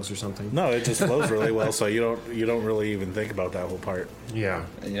on drugs or something? No, it just flows really well, so you don't really even think about that whole part. Yeah.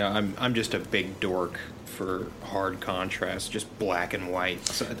 I'm just a big dork for hard contrast, just black and white.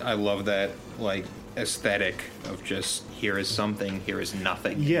 So I love that aesthetic of just here is something, here is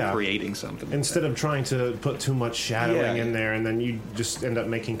nothing, creating something. Instead of trying to put too much shadowing in there, and then you just end up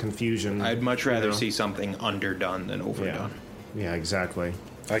making confusion. I'd much rather see something underdone than overdone. Yeah, exactly.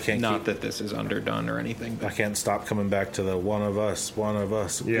 Not that this is underdone or anything. I can't stop coming back to the one of us,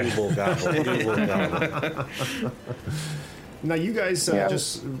 Google gobble. Now you guys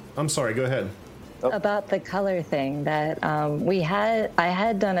I'm sorry, go ahead. About the color thing, that I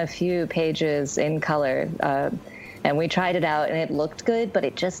had done a few pages in color, and we tried it out, and it looked good, but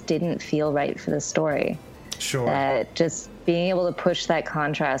it just didn't feel right for the story. Sure. Just being able to push that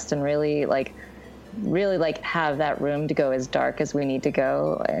contrast and really have that room to go as dark as we need to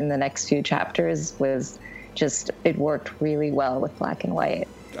go in the next few chapters it worked really well with black and white.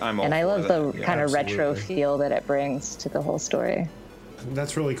 And I love the kind of retro feel that it brings to the whole story.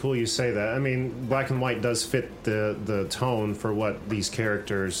 That's really cool you say that. I mean, black and white does fit the tone for what these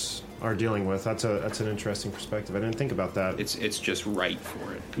characters are dealing with. That's an interesting perspective. I didn't think about that. It's just right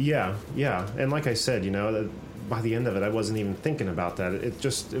for it. Yeah. And like I said, by the end of it, I wasn't even thinking about that.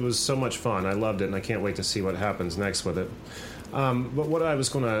 It was so much fun. I loved it, and I can't wait to see what happens next with it. But what I was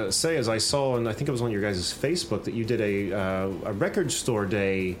going to say is I saw, and I think it was on your guys' Facebook, that you did a record store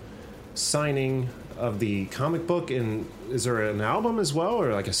day signing of the comic book. And is there an album as well,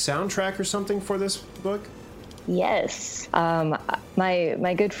 or like a soundtrack or something for this book? Yes.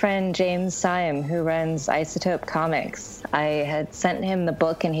 My good friend James Syme, who runs Isotope Comics, I had sent him the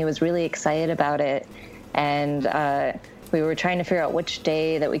book, and he was really excited about it. And we were trying to figure out which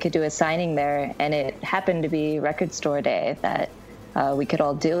day that we could do a signing there, and it happened to be Record Store Day that we could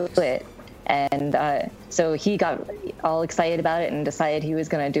all do it. And so he got all excited about it and decided he was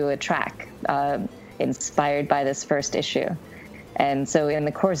going to do a track inspired by this first issue. And so in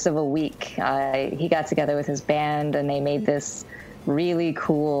the course of a week, he got together with his band, and they made this really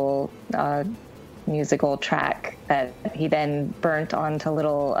cool musical track that he then burnt onto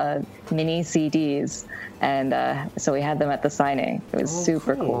little mini CDs. And so we had them at the signing. It was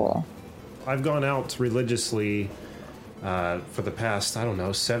super cool. I've gone out religiously for the past, I don't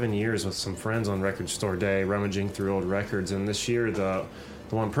know, 7 years with some friends on Record Store Day, rummaging through old records. And this year, the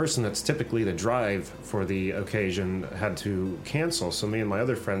one person that's typically the drive for the occasion had to cancel. So me and my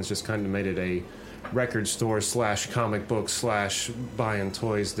other friends just kind of made it a record store / comic book / buying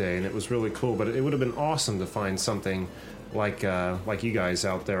toys day. And it was really cool. But it would have been awesome to find something like you guys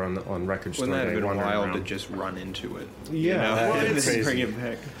out there on Record Store Day. Wouldn't that have been wild around. to just run into it? Yeah. You know? Well, bring it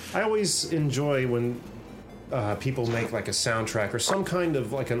back. I always enjoy when people make like a soundtrack or some kind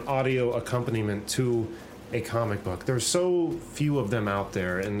of like an audio accompaniment to a comic book. There's so few of them out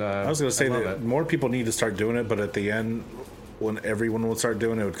there, and I was going to say that more people need to start doing it, but at the end, when everyone would start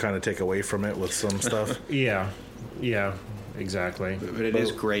doing it, it would kind of take away from it with some stuff. Yeah, exactly. But it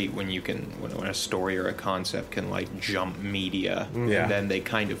is great when you can, when a story or a concept can like jump media, and then they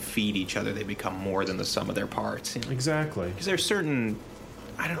kind of feed each other. They become more than the sum of their parts. You know? Exactly. Because there's certain,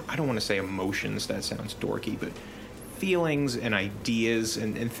 I don't want to say emotions. That sounds dorky, but feelings and ideas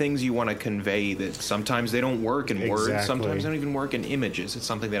and things you want to convey that sometimes they don't work in words. Sometimes they don't even work in images. It's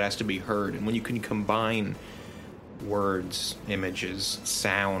something that has to be heard. And when you can combine words, images,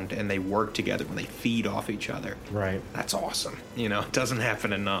 sound, and they work together, when they feed off each other, right? That's awesome. You know, it doesn't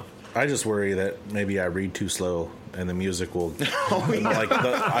happen enough. I just worry that maybe I read too slow and the music will,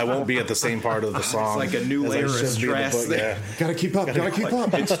 I won't be at the same part of the song. It's like a new layer of stress. Gotta keep up.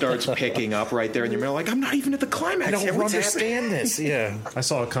 It starts picking up right there in your middle. Like, I'm not even at the climax. I don't understand this. Yeah. I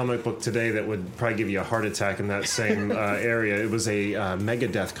saw a comic book today that would probably give you a heart attack in that same area. It was a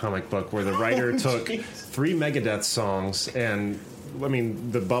Megadeth comic book where the writer took 3 Megadeth songs and, I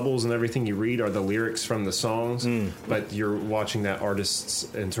mean, the bubbles and everything you read are the lyrics from the songs, but you're watching that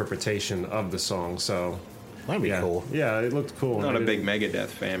artist's interpretation of the song. So that'd be cool. Yeah, it looked cool. I'm not a big Megadeth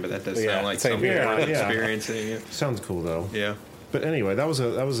fan, but that does sound like something worth experiencing. Yeah. Sounds cool though. Yeah. But anyway, that was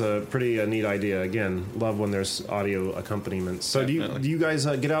a pretty neat idea. Again, love when there's audio accompaniments. So do you guys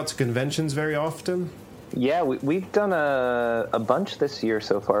get out to conventions very often? Yeah, we've done a bunch this year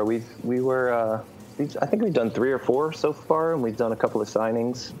so far. I think we've done 3 or 4 so far, and we've done a couple of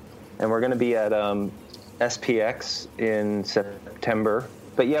signings. And we're going to be at SPX in September.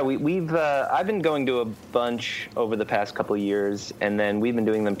 But yeah, I've been going to a bunch over the past couple of years, and then we've been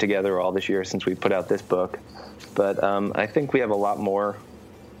doing them together all this year since we put out this book. But I think we have a lot more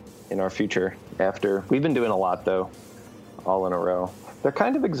in our future after. We've been doing a lot, though, all in a row. They're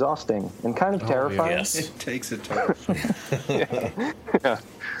kind of exhausting and kind of terrifying. Yes. It takes a toll. Yeah.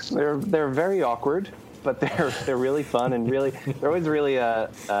 They're very awkward, but they're really fun and really they're always really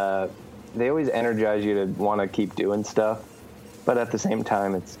they always energize you to want to keep doing stuff. But at the same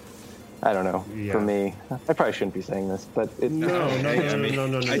time, it's, I don't know. Yeah. For me, I probably shouldn't be saying this, but it's no.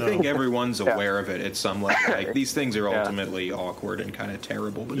 I think everyone's aware of it at some level. Like, these things are ultimately awkward and kind of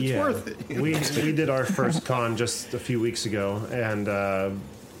terrible, but it's worth it. We did our first con just a few weeks ago, and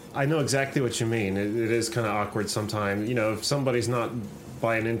I know exactly what you mean. It is kind of awkward sometimes. You know, if somebody's not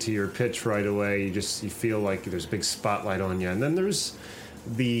buying into your pitch right away, you feel like there's a big spotlight on you, and then there's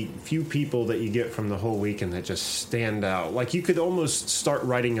the few people that you get from the whole weekend that just stand out. Like, you could almost start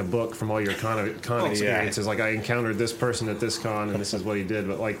writing a book from all your con experiences. Like, I encountered this person at this con, and this is what he did.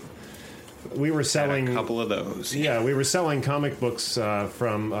 But, like, we were selling a couple of those. Yeah, we were selling comic books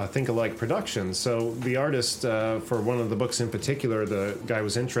from Think Alike Productions. So the artist for one of the books in particular, the guy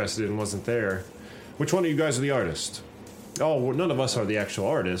was interested in, wasn't there. Which one of you guys are the artist? Oh, well, none of us are the actual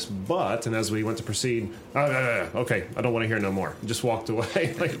artists, but, and as we went to proceed, okay, I don't want to hear no more. Just walked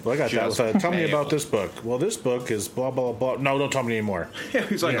away. Well, I got that. Tell me about this book. Well, this book is blah, blah, blah. No, don't tell me anymore. Yeah,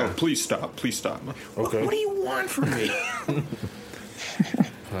 he's like, oh, please stop. Please stop. Okay. What do you want from me?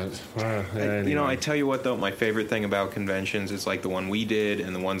 Anyway. You know, I tell you what, though, my favorite thing about conventions is like the one we did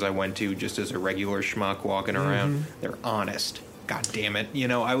and the ones I went to just as a regular schmuck walking around. They're honest. God damn it. You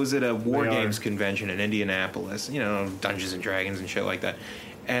know, I was at a War Games convention in Indianapolis, you know, Dungeons and Dragons and shit like that.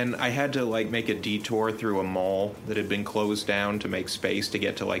 And I had to, like, make a detour through a mall that had been closed down to make space to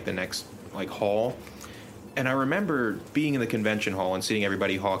get to, like, the next, like, hall. And I remember being in the convention hall and seeing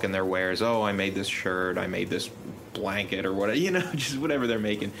everybody hawking their wares. Oh, I made this shirt, I made this blanket or whatever, you know, just whatever they're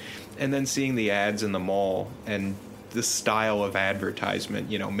making. And then seeing the ads in the mall and the style of advertisement,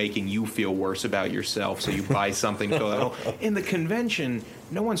 you know, making you feel worse about yourself, so you buy something. In the convention,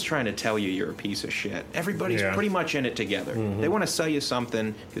 no one's trying to tell you you're a piece of shit. Everybody's pretty much in it together. They want to sell you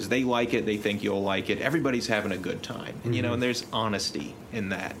something because they like it, they think you'll like it. Everybody's having a good time, you know, and there's honesty in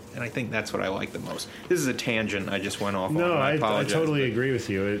that. And I think that's what I like the most. This is a tangent I just went off on. No, I apologize. I totally agree with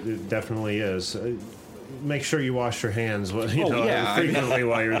you. It definitely is. make sure you wash your hands. Yeah, frequently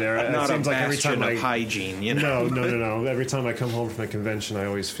while you're there. Not it seems a like every bastion time of hygiene, you know. No. Every time I come home from a convention, I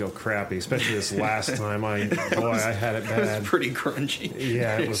always feel crappy. Especially this last time, I had it bad. It was pretty grungy.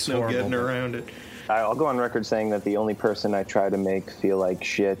 Yeah, it was no horrible. getting around it. I'll go on record saying that the only person I try to make feel like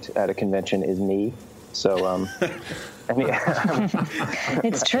shit at a convention is me. So,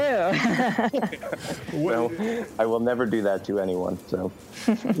 It's true. Well, I will never do that to anyone. So,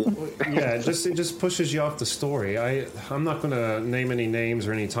 yeah, it just pushes you off the story. I'm not going to name any names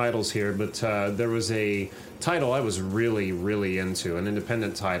or any titles here, but there was a title I was really, really into, an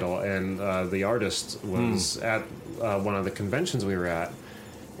independent title, and the artist was at one of the conventions we were at.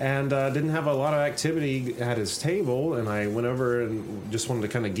 And didn't have a lot of activity at his table, and I went over and just wanted to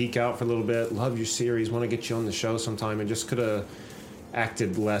kind of geek out for a little bit. Love your series, want to get you on the show sometime, and just could have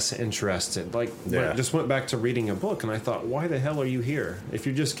acted less interested. Just went back to reading a book, and I thought, why the hell are you here? If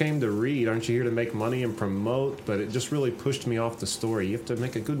you just came to read, aren't you here to make money and promote? But it just really pushed me off the story. You have to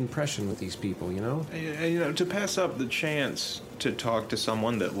make a good impression with these people, you know? To pass up the chance to talk to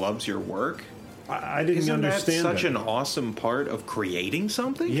someone that loves your work. I didn't understand Isn't that such an awesome part of creating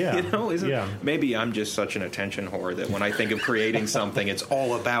something? Yeah. Maybe I'm just such an attention whore that when I think of creating something, it's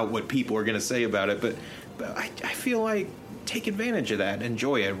all about what people are going to say about it. But I feel like take advantage of that,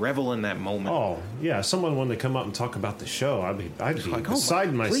 enjoy it, revel in that moment. Oh, yeah. Someone wanted to come up and talk about the show. I'd be like,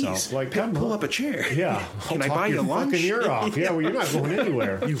 beside myself. Please, pull up a chair. Yeah. Can I buy you lunch? Fucking ear off. Yeah, well, you're not going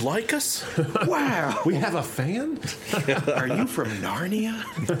anywhere. You like us? Wow. We have a fan? Are you from Narnia?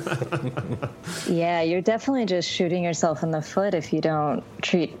 Yeah, you're definitely just shooting yourself in the foot if you don't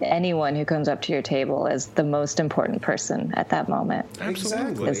treat anyone who comes up to your table as the most important person at that moment.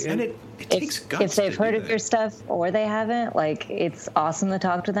 Absolutely. And it takes guts. If they've heard of your stuff or they haven't, it's awesome to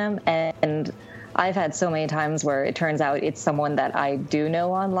talk to them. And I've had so many times where it turns out it's someone that I do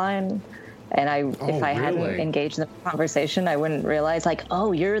know online. And if I hadn't engaged in the conversation, I wouldn't realize,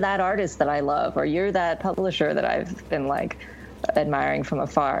 you're that artist that I love, or you're that publisher that I've been admiring from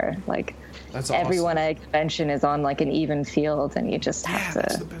afar. That's everyone awesome. at a convention is on an even field, and you just have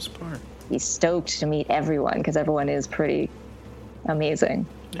that's the best part. Be stoked to meet everyone, because everyone is pretty amazing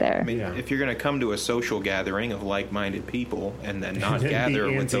there. I mean, if you're going to come to a social gathering of like-minded people and then not gather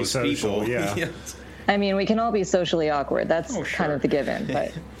with those people, I mean, we can all be socially awkward. That's kind of the given,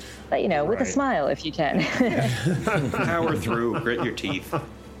 but with a smile if you can. Power through, grit your teeth.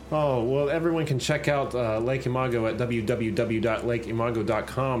 Oh, well, everyone can check out Lake Imago at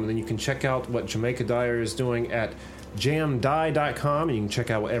www.lakeimago.com, and then you can check out what Jamaica Dyer is doing at jamdye.com, and you can check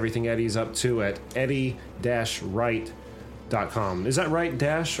out everything Eddie's up to at eddie-wright.com. Is that right,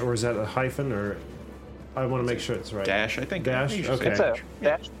 dash, or is that a hyphen, or I want to make sure it's right? Dash, I think. Dash? Okay. It's a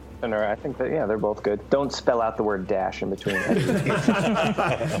dash. I think that, they're both good. Don't spell out the word dash in between.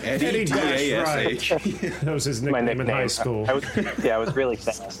 Eddie Dash. That was his nickname in high school. I was really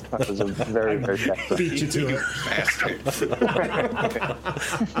fast. I was a very, very fast. Beat you to it.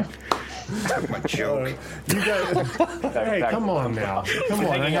 My joke. You guys, hey, come on now. Come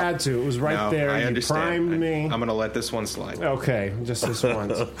on, I had to. It was right there. I you understand. primed me. I'm going to let this one slide. Okay, just this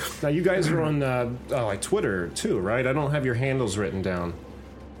once. Now, you guys are on Twitter, too, right? I don't have your handles written down.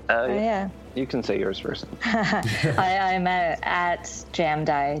 Yeah. You can say yours first. I'm at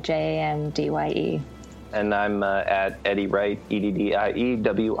Jamdye, JAMDYE. And I'm at Eddie Wright, EDDIE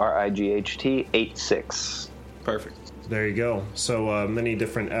WRIGHT 86. Perfect. There you go. So many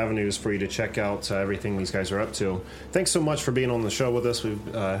different avenues for you to check out everything these guys are up to. Thanks so much for being on the show with us. We've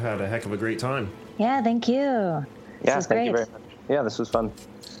had a heck of a great time. Yeah, thank you. This was thank you great. very much. Yeah, this was fun.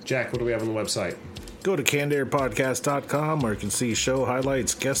 Jack, what do we have on the website? Go to cannedairpodcast.com where you can see show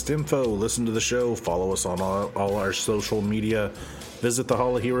highlights, guest info, listen to the show, follow us on all our social media, visit the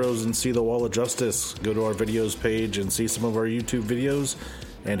Hall of Heroes and see the Wall of Justice, go to our videos page and see some of our YouTube videos,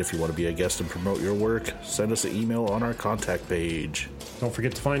 and if you want to be a guest and promote your work, send us an email on our contact page. Don't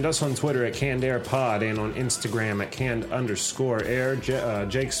forget to find us on Twitter at CannedAirPod and on Instagram at canned_air.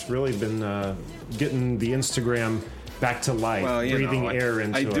 Jake's really been getting the Instagram back to life, breathing air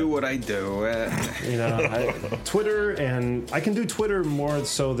into it. I do what I do. Twitter, and I can do Twitter more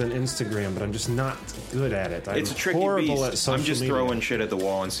so than Instagram, but I'm just not good at it. It's a tricky horrible beast. At social I'm just media. throwing shit at the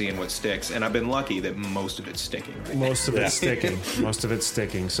wall and seeing what sticks, and I've been lucky that most of it's sticking. Right? Most of it's sticking. Most of it's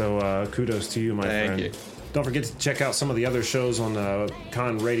sticking. So kudos to you, my friend. Thank you. Don't forget to check out some of the other shows on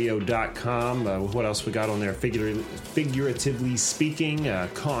conradio.com. What else we got on there? Figuratively speaking,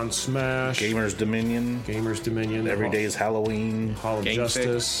 Con Smash, Gamers Dominion, Every Day's Halloween, Hall of Game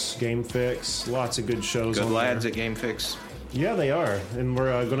Justice, Fix. Game Fix. Lots of good shows Good on lads there. at Game Fix. Yeah, they are, and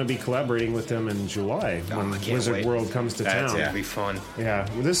we're going to be collaborating with them in July when Wizard World comes to town. That's going to be fun. Yeah,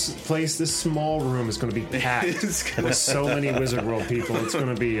 this place, this small room is going to be packed with so many Wizard World people. It's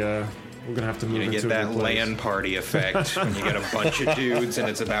going to be, we're going to have to move into get that LAN party effect when you get a bunch of dudes and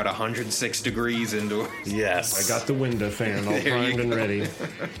it's about 106 degrees indoors. Yes. I got the window fan all primed and ready.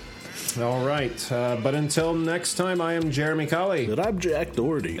 All right, but until next time, I am Jeremy Colley. And I'm Jack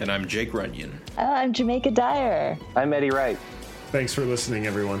Doherty. And I'm Jake Runyon. I'm Jamaica Dyer. I'm Eddie Wright. Thanks for listening,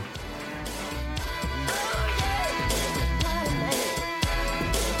 everyone.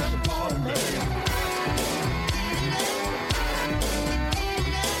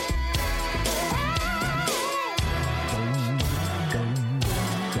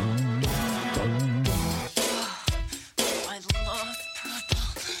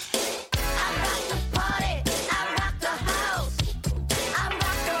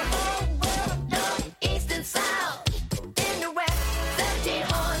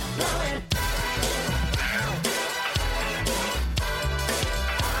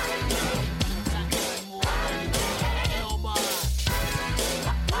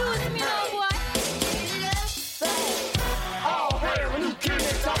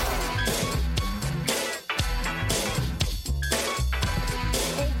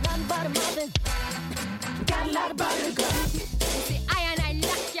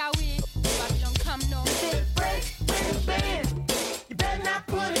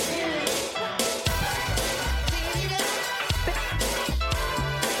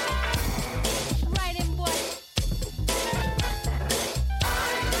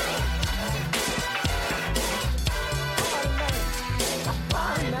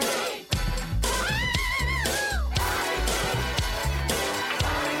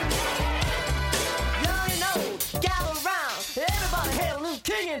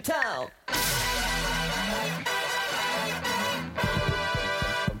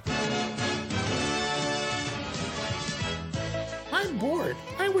 I'm bored.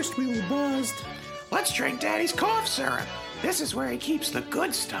 I wished we were buzzed. Let's drink Daddy's cough syrup. This is where he keeps the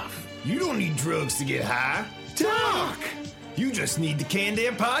good stuff. You don't need drugs to get high. Doc! You just need the Canned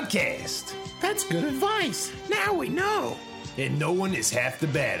Air Podcast. That's good advice. Now we know. And no one is half the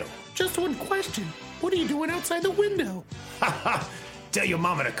battle. Just one question. What are you doing outside the window? Ha ha! Tell your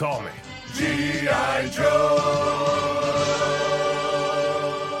mama to call me. G.I. Joe!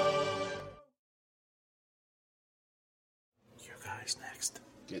 You guys next.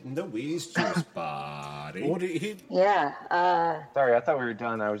 Getting the Wheeze juice body. What did he... Yeah. Sorry, I thought we were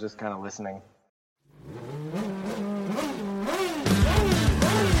done. I was just kind of listening.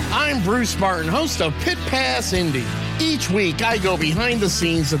 I'm Bruce Martin, host of Pit Pass Indy. Each week, I go behind the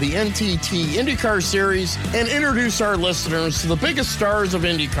scenes of the NTT IndyCar Series and introduce our listeners to the biggest stars of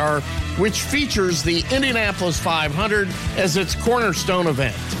IndyCar, which features the Indianapolis 500 as its cornerstone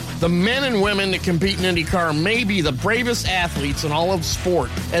event. The men and women that compete in IndyCar may be the bravest athletes in all of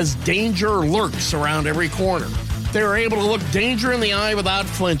sport, as danger lurks around every corner. They are able to look danger in the eye without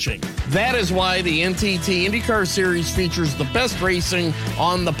flinching. That is why the NTT IndyCar Series features the best racing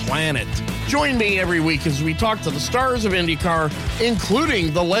on the planet. Join me every week as we talk to the stars of IndyCar,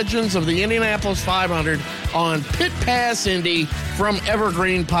 including the legends of the Indianapolis 500 on Pit Pass Indy from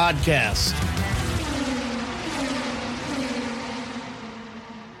Evergreen Podcast.